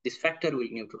because this factor will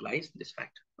neutralize this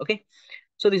factor. Okay,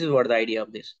 so this is what the idea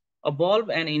of this. A bulb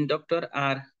and inductor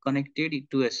are connected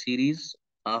to a series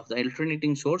of the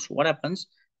alternating source. What happens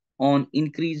on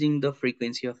increasing the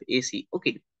frequency of AC?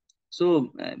 Okay,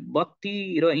 so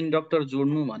बत्ती र inductor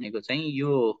जोड्नु भनेको चाहिँ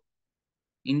यो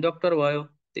inductor भयो,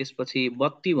 त्यसपछि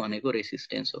बत्ती भनेको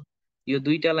resistance हो. यो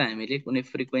दुईटालाई हामीले कुनै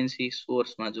फ्रिक्वेन्सी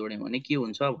सोर्समा जोड्यौं भने के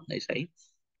हुन्छ भन्दैछ है.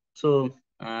 So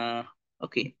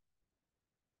okay,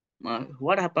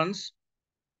 what happens,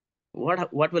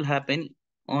 what will happen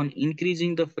on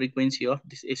increasing the frequency of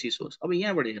this AC source? अब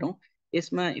यहाँबाट हेरौं,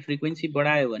 यसमा फ्रिक्वेन्सी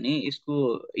बढायो भने यसको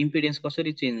इम्पिडेन्स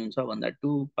कसरी चेन्ज हुन्छ भन्दा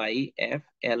 2 pi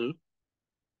FL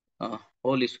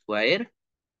whole square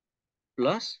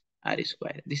plus R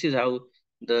square. This is how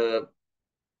the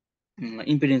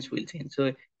impedance will change.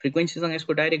 So frequency सँग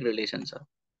यसको डाइरेक्ट रिलेसन छ.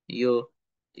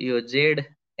 यो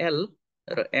ZL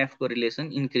र F को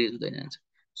रिलेसन इन्क्रिज हुँदै जान्छ.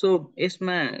 सो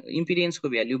यसमा इम्पिडेन्स को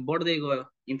भ्यालु बढ्दै गयो,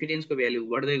 इम्पिडेन्स को भ्यालु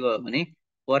बढ्दै गयो भने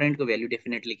करेन्ट को भ्यालु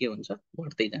डेफिनेटली के हुन्छ,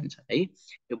 बढ्दै जान्छ है.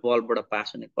 यो बल्बबाट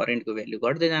पास हुने करेन्ट को भ्यालु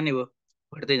घट्दै जाने भयो,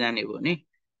 घट्दै जाने भयो भने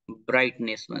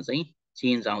ब्राइटनेसमा चाहिँ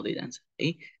चेन्ज आउँदै जान्छ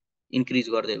है. इन्क्रिज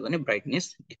गर्दै हो भने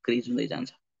ब्राइटनेस डिक्रिज हुँदै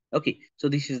जान्छ. Okay, so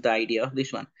this is the idea of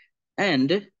this one.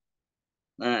 And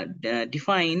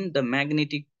define the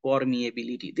magnetic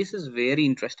permeability. This is very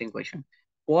interesting question.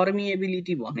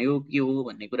 Permeability भनेको के हो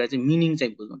भन्ने कुरा चाहिँ मिनिङ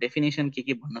चाहिँ बुझ्नु, डेफिनेसन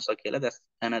के भन्न सकिएला, that's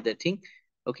another thing.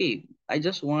 Okay, I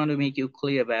just want to make you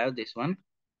clear about this one.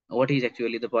 What is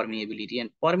actually the permeability and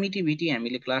permittivity?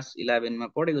 हामीले क्लास 11 मा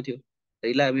पढेको थियो.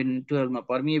 11 12 मा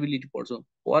permeability पढ्छौं.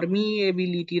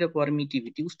 Permeability र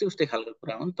permittivity उस्तै खालको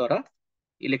कुरा हुन् तर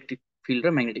इलेक्ट्रिक फिल्ड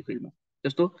र म्याग्नेटिक फिल्डमा.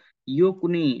 जस्तो यो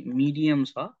कुनै मिडियम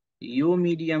छ, यो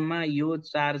मिडियममा यो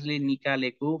चार्जले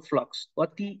निकालेको फ्लक्स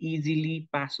कति इजिली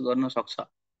पास गर्न सक्छ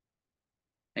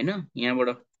हैन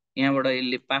यहाँबाट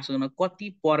यसले पास गर्न कति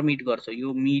परमिट गर्छ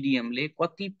यो मिडियमले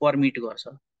कति परमिट गर्छ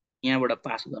यहाँबाट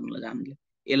पास गर्नलाई जान्नले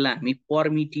यसलाई हामी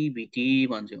पर्मिटिभिटी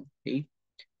भन्छौँ है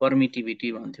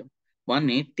पर्मिटिभिटी भन्छौँ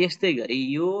भने त्यस्तै गरी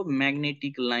यो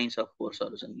म्याग्नेटिक लाइन्स अफ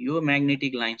फोर्सहरू छन् यो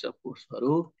म्याग्नेटिक लाइन्स अफ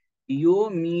फोर्सहरू यो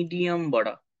मिडियमबाट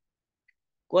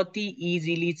कति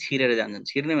इजिली छिरेर जान्छन्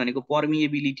छिर्ने भनेको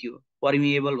पर्मिएबिलिटी हो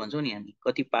पर्मिएबल भन्छौँ नि हामी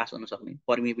कति पास हुन सक्ने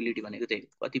पर्मिएबिलिटी भनेको त्यही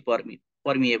कति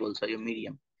पर्मिएबल छ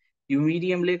यो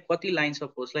मिडियमले कति लाइन्स अफ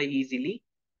फोर्सलाई इजिली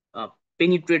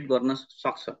पेनिट्रेट गर्न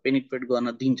सक्छ पेनिट्रेट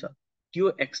गर्न दिन्छ त्यो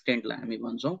एक्सटेन्टलाई हामी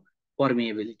भन्छौँ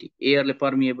पर्मिएबिलिटी एयरले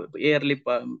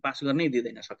पास गर्नै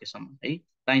दिँदैन सकेसम्म है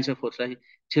लाइन्स अफ फोर्सलाई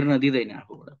छिर्न दिँदैन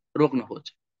आफूबाट रोक्न खोज्छ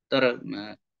तर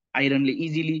आइरनले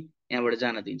इजिली यहाँबाट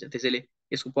जान दिन्छ त्यसैले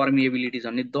यसको पर्मिएबिलिटी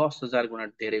झन् 10,000 गुणा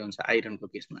धेरै हुन्छ आइरनको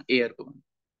केसमा एयरको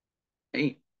है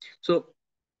सो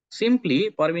simply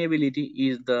permeability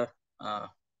is the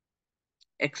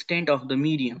extent of the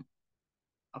medium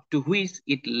up to which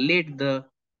it let the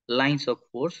lines of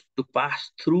force to pass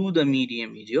through the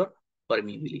medium is your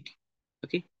permeability.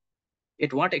 Okay,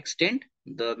 at what extent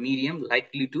the medium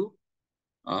likely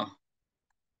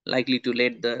to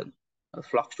let the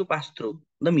flux to pass through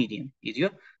the medium is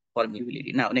your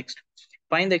permeability. Now next,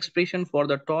 find the expression for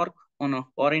the torque on a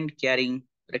current carrying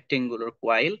rectangular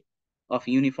coil of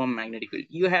uniform magnetic field.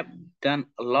 You have done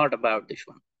a lot about this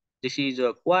one. This is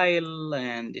a coil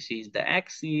and this is the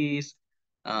axis.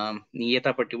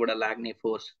 यतापट्टिबाट लाग्ने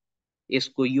force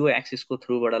यसको यो एक्सिसको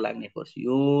थ्रुबाट लाग्ने force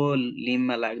यो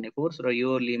लिम्बमा लाग्ने force र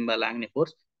यो लिम्बमा लाग्ने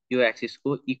force यो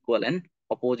एक्सिसको equal end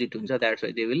opposite हुन्छ that's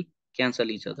why they will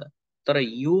cancel each other तर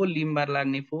यो लिम्बमा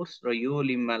लाग्ने force र यो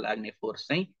लिम्बमा लाग्ने फोर्स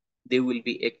चाहिँ they will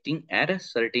be acting at a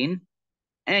certain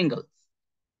angle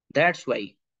that's why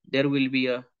there will be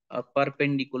a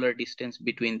perpendicular distance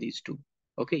between these two.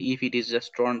 Okay, if it is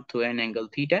just drawn through an angle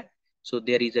theta, so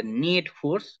there is a net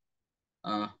force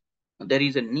there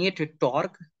is a net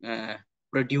torque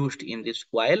produced in this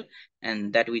coil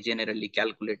and that we generally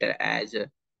calculate as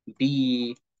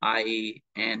BINA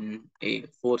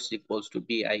force equals to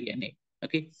BINA.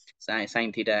 Okay,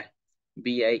 sin theta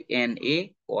BINA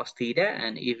cos theta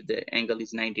and if the angle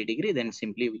is 90 degree then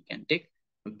simply we can take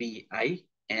BINA.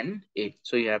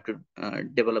 So you have to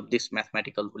develop this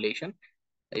mathematical relation.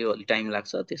 Yo time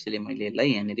लाग्छ त्यसैले मैले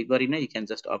यसलाई यहाँनेरि गरिन you can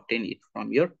just obtain it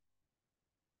from your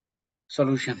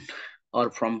solution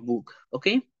or from book.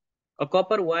 Okay, a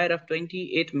copper wire of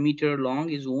 28 meter long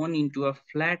is wound into a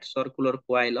flat circular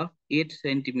coil of 8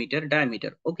 centimeter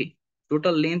diameter. Okay,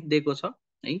 total length दिएको छ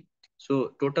है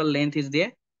so total length is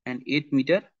there and 8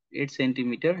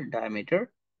 centimeter diameter,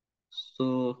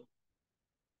 so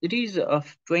it is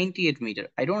of 28 meter.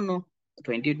 I don't know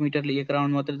 28 meter ले एक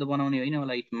round मात्रै त बनाउने होइन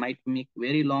होला it might make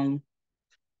very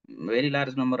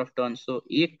large number of turns. So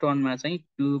एक टर्नमा चाहिँ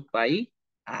 2 pi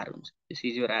r हुन्छ. This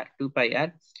is your r 2 pi r.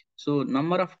 So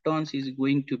number of turns is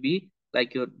going to be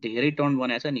like your धेरै टर्न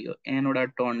बनाएको छ नि यो n वटा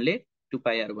टर्नले 2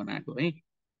 pi r बनाएको है.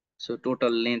 So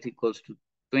total length equals to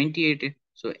 28.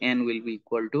 So n will be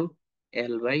equal to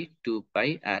l by 2 pi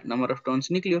r. Number of turns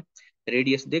निक्ल्यो.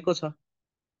 Radius दिएको छ.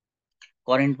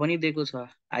 Current पनि दिएको छ.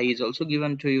 I is also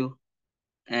given to you.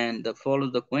 And the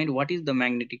follows the point. What is the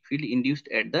magnetic field induced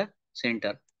at the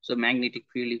center? So magnetic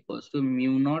field equals to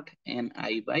mu naught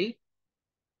Ni by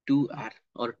 2r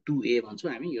or 2a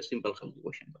भन्छौँ हामी यो simple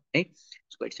question है.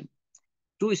 It's quite simple.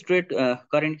 Two straight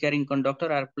current carrying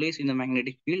conductor are placed in the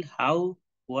magnetic field. How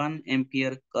 1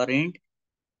 ampere current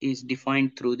is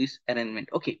defined through this arrangement?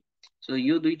 Okay, so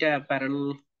यो दुईटा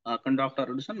parallel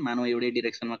conductorहरु छन् मानौ एउटै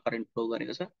directionमा current flow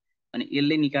गरेको छ अनि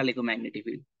यसले निकालेको magnetic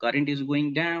field current is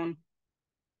going down.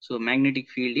 So magnetic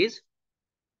field is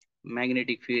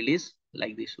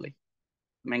like this way.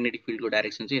 Magnetic field को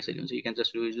direction चाहिँ यसरी हुन्छ. You can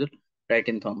just use your right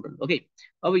hand thumb rule. Okay,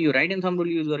 अब यो right hand thumb rule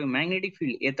use गर्यो magnetic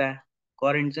field यता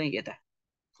current चाहिँ यता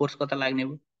force कता लाग्ने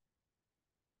हो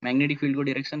magnetic field को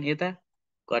direction यता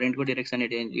current को direction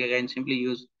यता. You can simply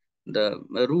use the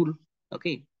rule.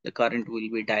 Okay, the current will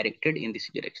be directed in this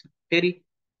direction. फेरि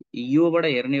योबाट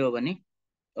हेर्ने हो भने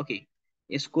okay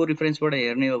यसको reference बाट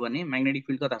हेर्ने हो भने magnetic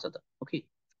field कता छ त. Okay,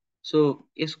 so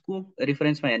यसको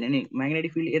reference मा हेर्ने नि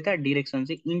magnetic field यता direction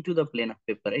चाहिँ into the plane of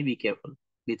paper है. Be careful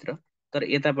भित्र तर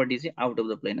यतापट्टि चाहिँ out of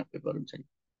the plane of paper हुन्छ नि.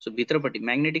 So भित्रपट्टि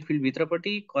magnetic field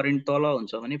भित्रपट्टि current तल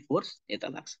हुन्छ भने force यता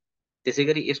लाग्छ.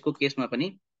 त्यसैगरी यसको केसमा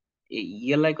पनि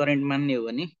यसलाई current मान्ने हो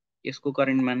भने यसको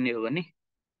current मान्ने हो भने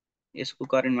यसको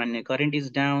current मान्ने current is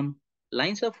down.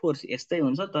 Lines of force यस्तै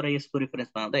हुन्छ तर यसको reference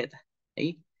मा आउँदा यता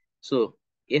है. So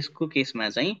यसको केसमा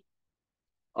चाहिँ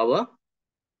अब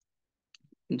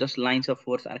just lines of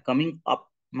force are coming up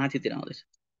माथितिर आउँदैछ.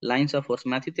 Lines of force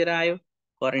माथितिर आयो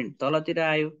current तलतिर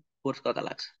आयो फोर्स कता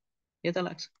लाग्छ यता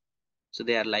लाग्छ so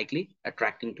they are likely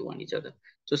attracting to one each other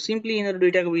so simply यिनीहरु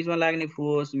दुईटाको बीचमा लाग्ने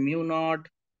force mu nut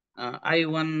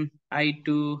I1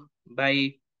 I2 by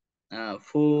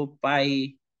 4 pi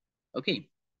okay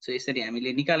so यसरी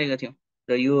हामीले निकालेका थियौं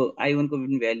र यो I1 को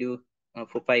पनि value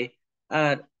 4 pi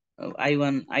r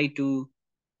I1 I2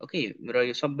 okay र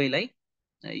यो सबैलाई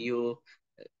यो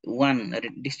 1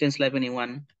 डिस्टेन्सलाई पनि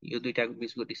 1 यो दुईटाको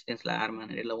बीचको डिस्टेन्सलाई r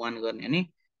मानेर यसलाई 1 गर्ने अनि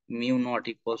mu nut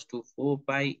equals to 4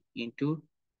 pi into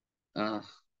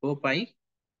 4 pi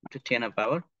into 10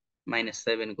 power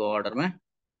 -7 को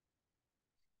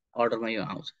अर्डरमा यो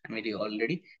आउँछ हामीले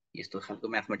अलरेडी यस्तो खालको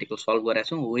म्याथमेटिकल सल्भ गरेका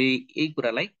छौं हो यही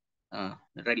कुरालाई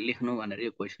लेख्नु भनेर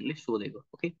यो क्वेशनले सोधेको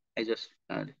okay I just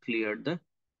cleared the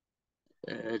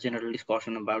general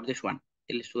discussion about this one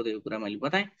यसले सोधेको कुरा मैले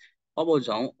बताएँ अब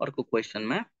जाउँ अर्को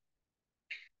क्वेशनमा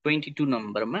 22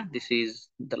 नम्बरमा this is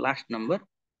the last number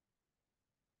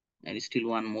and still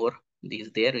one more this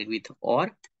there with or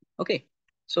okay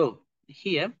so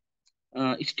here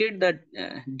state that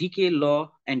decay law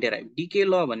and derive decay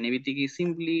law भन्ने बित्तिकै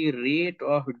simply rate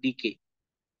of decay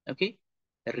okay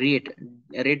rate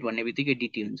भन्ने बित्तिकै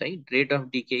dt हुन्छ है rate of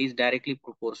decay is directly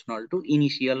proportional to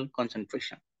initial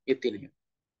concentration यति नै हो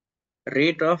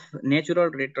rate of natural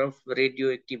rate of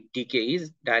radioactive decay is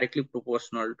directly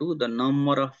proportional to the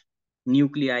number of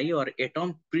nuclei or atom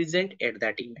present at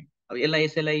that event अब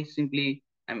यसलाई simply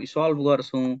हामी solve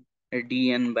गर्छौं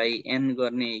dn by n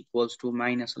गर्ने equals to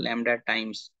minus lambda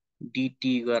times dt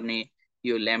गर्ने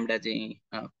यो lambda चाहिँ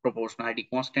proportionality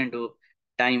constant हो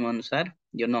time अनुसार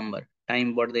यो number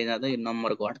time बढ्दै जाँदा यो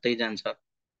नम्बर घट्दै जान्छ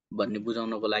भन्ने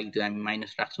बुझाउनको लागि त्यो हामी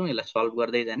माइनस राख्छौं यसलाई सल्भ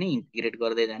गर्दै जाने इन्टिग्रेट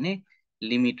गर्दै जाने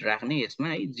लिमिट राख्ने यसमा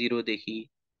है 0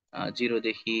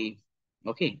 देखि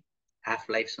ओके हाफ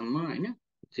लाइफ सम्म हैन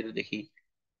 0 देखि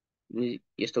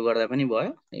यस्तो गर्दा पनि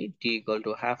भयो है t equal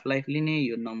to half life लिने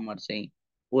यो नम्बर चाहिँ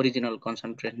ओरिजिनल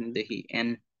कन्सन्ट्रेसन देखि n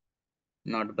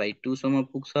नट बाइ 2 सम्म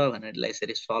पुग्छ भनेर यसलाई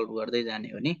यसरी सल्भ गर्दै जाने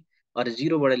हो नि अरु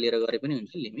 0 बाट लिएर गरे पनि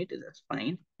हुन्छ लिमिट दैट्स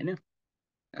फाइन हैन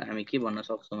हामी के भन्न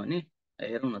सक्छौं भने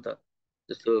हेरौं न त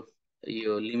जस्तो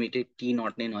यो लिमिट t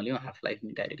नट नै नलियो हाफ लाइफ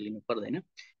नि डाइरेक्ट लिनु पर्दैन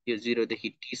यो 0 देखि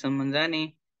t सम्म जाने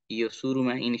यो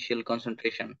सुरुमा इनिशियल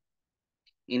कन्सन्ट्रेसन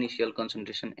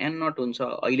n नट हुन्छ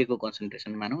अहिलेको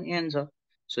कन्सन्ट्रेसन मानौ n छ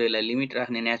सो यसलाई लिमिट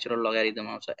राख्ने नेचुरल लोगारिथम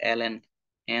आउँछ ln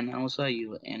n आउँछ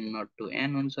यो n नट टु n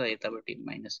हुन्छ यतापटि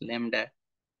माइनस ल्याम्डा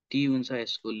t हुन्छ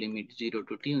यसको लिमिट 0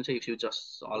 टु t हुन्छ if you just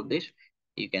solve this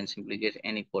you can simply get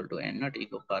n equal to n naught e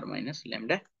to power minus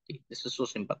lambda t. This is so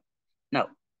simple. Now,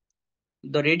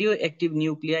 the radioactive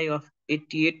nuclei of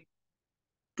 88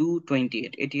 to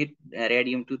 28, 88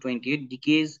 radium 228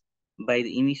 decays by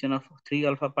the emission of 3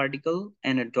 alpha particle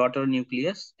and a daughter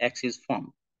nucleus X is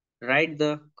formed. Write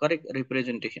the correct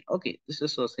representation. Okay, this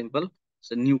is so simple.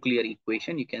 It's a nuclear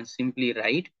equation. You can simply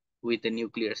write with the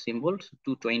nuclear symbols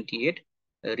 228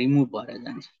 remove भएर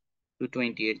जान्छ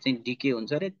 228 चाहिँ decay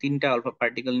हुन्छ रे तीनटा alpha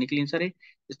particle निक्लिन्छ रे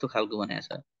यस्तो खालको भनेको छ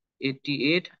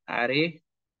 88 RA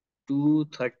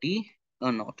 230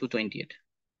 no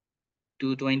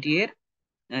 228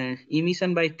 emission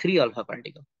by 3 alpha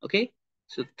particle okay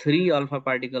so 3 alpha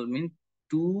particle means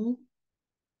 2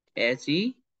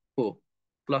 He4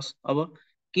 plus अब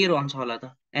के रहन्छ होला त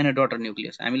एना डटर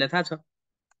न्यूक्लियस हामीलाई थाहा छ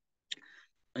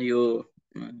यो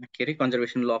के रे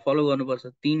कन्जर्भेसन ल फलो गर्नुपर्छ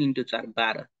 3 × 4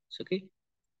 12 सो के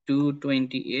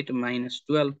 228 minus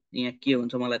 12 यहाँ के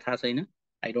हुन्छ मलाई थाहा छैन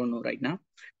I don't know right now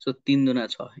so 3 दुना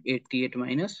 6 88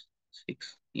 minus 6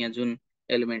 यहाँ जुन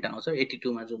एलिमेन्ट आउँछ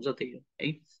 82 मा जुन छ त्यही हो है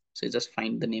so just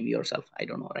find the name yourself I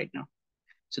don't know right now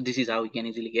so this is how you can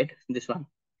easily get this one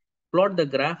plot the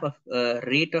graph of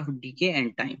rate of decay and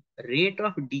time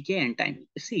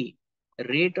see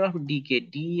rate of decay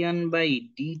dn by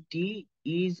dt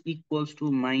is equals to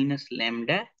minus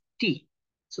lambda t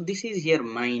so this is here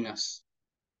minus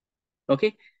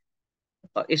okay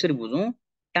यसरी बुझौं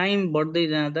time बढ्दै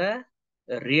जाँदा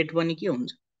rate पनि के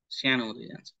हुन्छ सानो हुँदै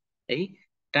जान्छ है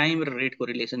टाइम र रेटको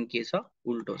रिलेसन के छ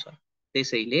उल्टो छ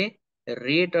त्यसैले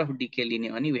rate of decay लिने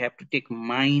भने we have to take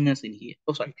minus in here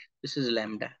oh sorry this is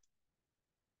lambda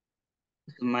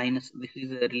minus this is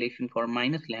a relation for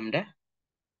minus lambda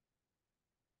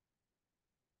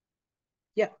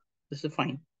yeah this is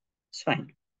fine it's fine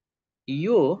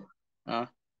yo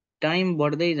time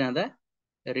बढ्दै जाँदा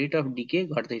rate of decay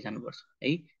घट्दै जानुपर्छ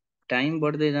है time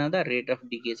बढ्दै जाँदा rate of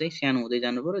decay चाहिँ सानो हुँदै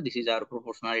जानु पर्यो this is our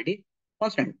proportionality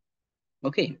constant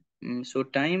okay so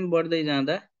time बढ्दै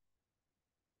जाँदा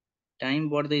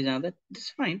this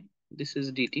fine this is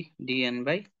dt dn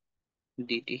by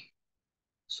dt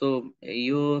सो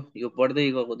यो बढ्दै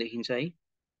गएको देखिन्छ है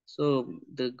so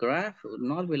the graph will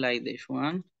not be like this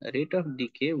one rate of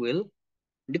decay will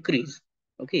decrease.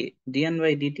 Okay, dn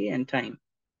by dt and time.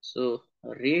 So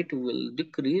rate will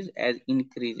decrease as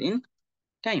increase in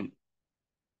time.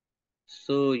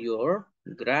 So your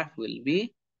graph will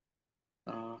be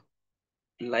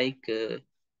like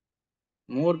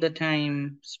more the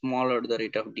time, smaller the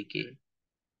rate of decay.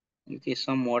 Okay,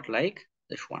 somewhat like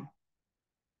this one.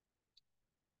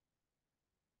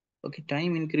 Okay,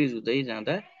 time increase हुँदै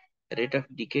जाँदा rate of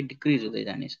decay decrease हुँदै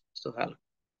जानेछ यस्तो खालको.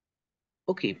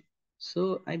 Okay,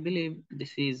 so I believe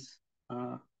this is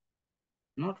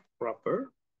not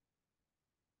proper.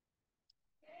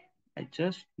 I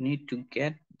just need to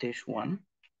get this one.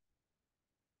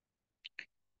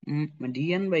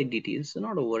 Dn by dt is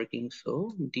not working,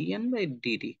 so dn by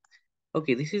dt.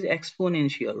 Okay, this is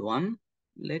exponential one.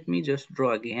 Let me just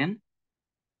draw again.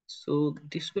 So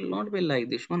this will not be like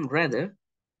this one, rather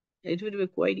it will be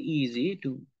quite easy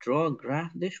to draw a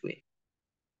graph this way.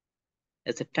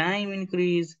 As the time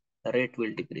increase, the rate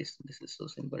will decrease. This is so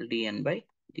simple, dn by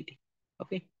dt.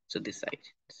 Okay, so this side,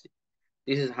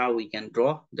 this is how we can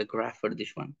draw the graph for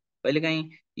this one. कहिलेकाहीँ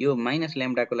यो minus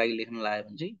ल्याम्डाको लागि लेख्न लाग्यो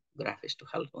भने चाहिँ graph यस्तो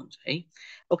खालको हुन्छ है.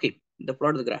 Okay, the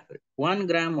plot of the graph. 1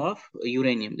 gram of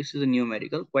uranium. This is a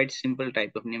numerical, quite simple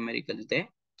type of numerical is there.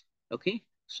 Okay,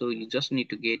 so you just need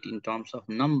to get in terms of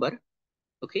number.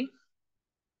 Okay,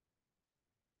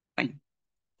 fine.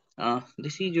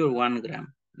 This is your 1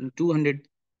 gram.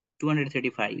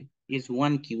 235 is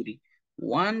 1 curie.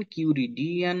 1 curie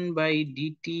dn by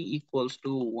dt equals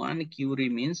to 1 curie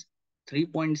means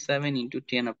 3.7 into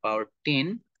 10 to the power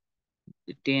 10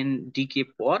 decay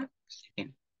per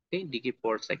second. Okay, decay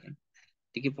per second.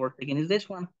 Decay per second is this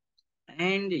one.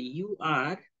 And you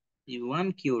are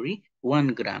 1 curie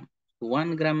 1 gram.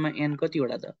 1 gram ma n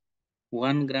कतिवटा त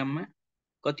 1 gram ma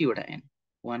कतिवटा n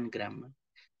 1 gram ma.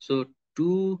 So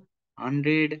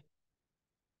 200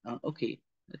 okay,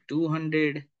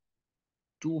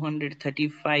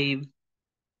 235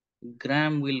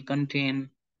 gram will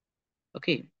contain,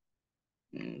 okay,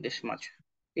 this much.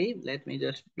 Okay, let me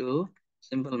just do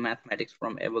simple mathematics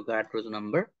from Avogadro's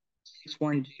number.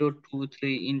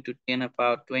 6.023 into 10 to the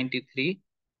power 23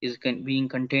 is being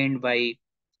contained by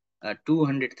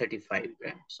 235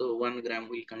 grams. So 1 gram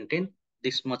will contain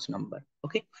this much number.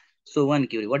 Okay, so 1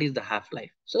 curie. What is the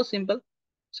half-life? So simple.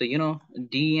 So you know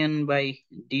dn by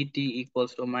dt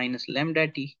equals to minus lambda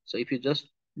t. So if you just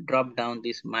drop down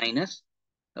this minus,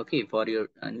 okay, for your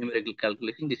numerical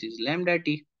calculation, this is lambda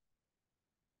t.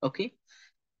 Okay.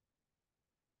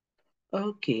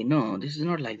 Okay, no, this is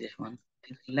not like this one.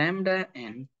 It's lambda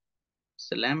n.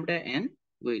 So lambda n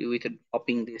with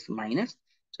dropping this minus.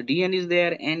 So dn is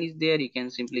there, n is there. You can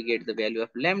simply get the value of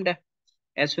lambda.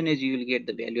 As soon as you will get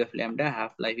the value of lambda,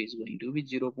 half-life is going to be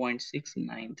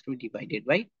 0.693 divided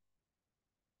by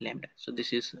lambda. So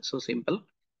this is so simple.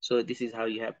 So this is how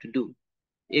you have to do.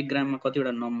 1 gram ma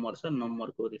कतिवटा number छ,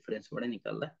 number को reference बाट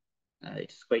निकाल्दा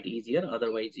it's quite easier.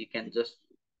 Otherwise you can just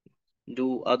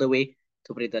do other way.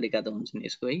 थुप्रै तरिका त हुन्छ नि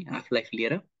यसको है, half life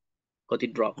लिएर कति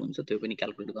ड्रप हुन्छ त्यो पनि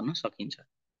क्याल्कुलेट गर्न सकिन्छ.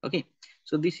 Okay,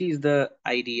 so this is the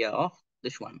idea of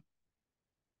this one.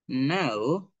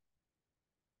 Now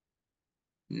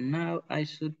I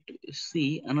should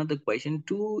see another question.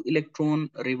 2 electron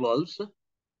revolves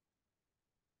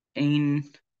in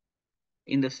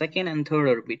the second and third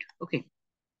orbit. Okay,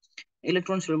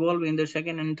 electrons revolve in the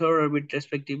second and third orbit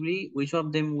respectively. Which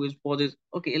of them will possess?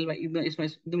 Okay, यसमा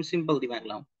एकदम simple दिमाग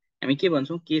लाउँ. हामी के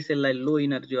भन्छौँ, के सेललाई लो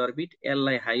energy orbit,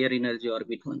 एललाई higher energy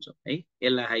orbit भन्छौँ है,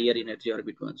 एललाई higher energy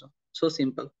orbit भन्छौँ. So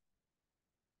simple.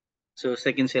 सो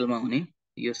सेकेन्ड सेलमा हुने,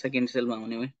 यो सेकेन्ड सेलमा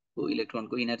हुने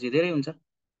इलेक्ट्रोनको इनर्जी धेरै हुन्छ,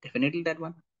 definitely that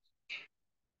one.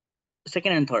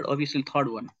 Second and third, obviously third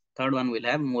one will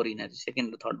have more energy. Second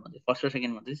and third one, first or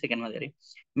second one, second one.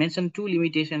 Mention 2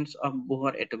 limitations of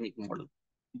Bohr atomic model.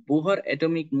 Bohr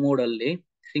atomic model le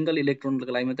single electron ko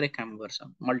लागि matrai काम गर्छ,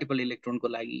 multiple electron ko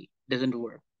लागि doesn't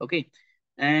work. Okay,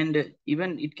 and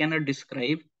even it cannot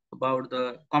describe about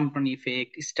the Compton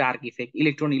effect, Stark effect.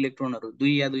 Electron इलेक्ट्रोनहरु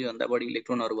दुई या दुई भन्दा बढी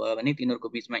इलेक्ट्रोनहरु भयो भने तिनीहरुको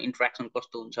बीचमा इन्ट्राक्सन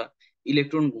कस्तो हुन्छ,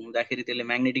 इलेक्ट्रोन घुम्दाखेरि त्यसले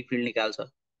म्याग्नेटिक फिल्ड निकाल्छ.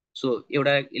 सो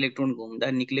एउटा इलेक्ट्रोन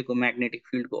घुम्दा निक्लेको म्याग्नेटिक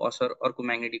फिल्डको असर अर्को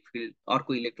म्याग्नेटिक फिल्ड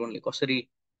अर्को इलेक्ट्रोनले कसरी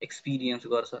एक्सपिरियन्स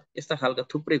गर्छ, यस्ता खालका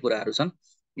थुप्रै कुराहरु छन्.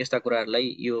 यस्ता कुराहरुलाई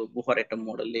यो बोहर एटम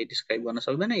मोडलले डिस्क्राइब गर्न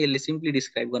सक्दैन. यसले सिम्पली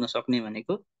डिस्क्राइब गर्न सक्ने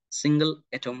भनेको सिंगल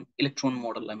एटम इलेक्ट्रोन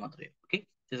मोडललाई मात्रै हो. Okay,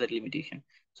 this is a limitation.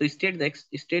 So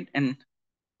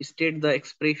state the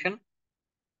expression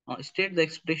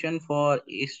for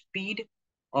a speed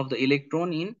of the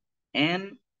electron in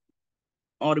n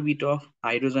orbit of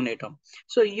hydrogen atom.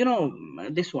 So you know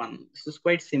this is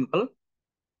quite simple.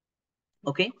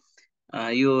 Okay,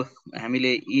 यो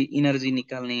हामीले energy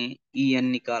निकाल्ने,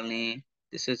 en निकाल्ने,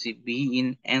 त्यसपछि v in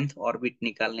nth orbit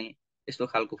निकाल्ने यस्तो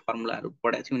खालको फर्मुलाहरू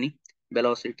पढाएको थियौ नि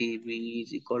velocity v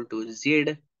is equal to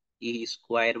z e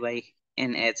square by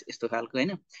nh यस्तो खालको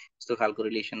हैन यस्तो खालको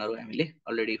रिलेसनहरु हामीले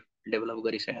अलरेडी डेभलप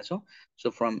गरिसकेका छौं so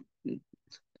from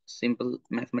simple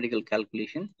mathematical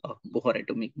calculation of Bohr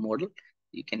atomic model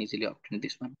you can easily obtain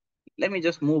this one. Let me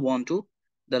just move on to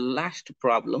the last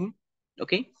problem.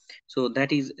 Okay, so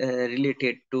that is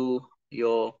related to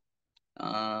your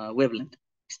wavelength.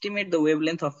 Estimate the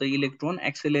wavelength of the electron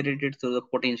accelerated through the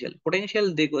potential.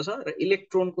 Potential दिएको छ र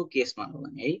electron को केसमा हो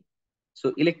भने है.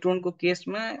 So electron को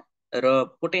केसमा र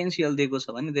potential दिएको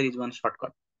छ भने there is one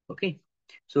shortcut. Okay,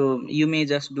 so you may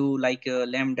just do like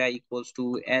lambda equals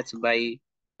to h by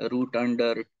root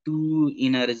under 2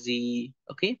 energy.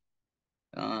 Okay,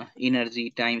 energy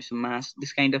times mass.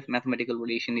 This kind of mathematical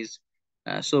relation is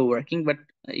so working, but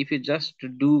if you just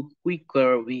do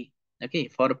quicker way, okay,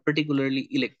 for a particularly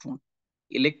electron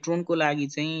को लागि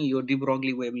चाहिँ यो de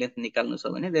Broglie wavelength निकाल्नु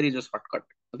छ भने there is a shortcut.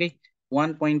 Okay,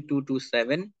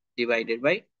 1.227 divided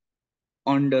by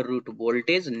under root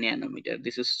voltage nanometer.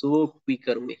 This is so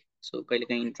quicker way. So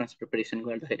कहिलेकाहीँ entrance preparation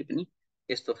गर्दाखेरि पनि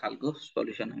यस्तो खालको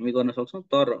सल्युसन हामी गर्न सक्छौं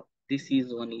तर this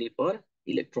is only for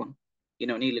electron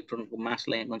किनभने इलेक्ट्रोनको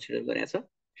मासलाई कन्सिडर गरेको छ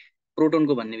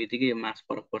प्रोटोनको भन्ने बित्तिकै यो मास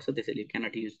फरक पर्छ त्यसैले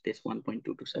cannot use this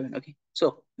 1.227. Okay,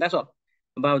 so that's all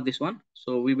about this one.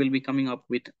 So we will be coming up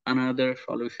with another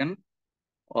solution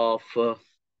of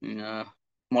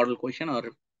model question or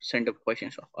set of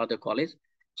questions of other college.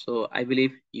 So I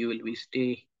believe you will be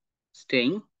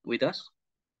staying with us.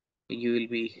 You will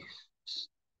be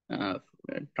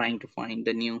trying to find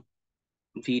the new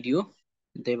video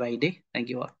day by day. Thank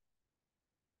you all.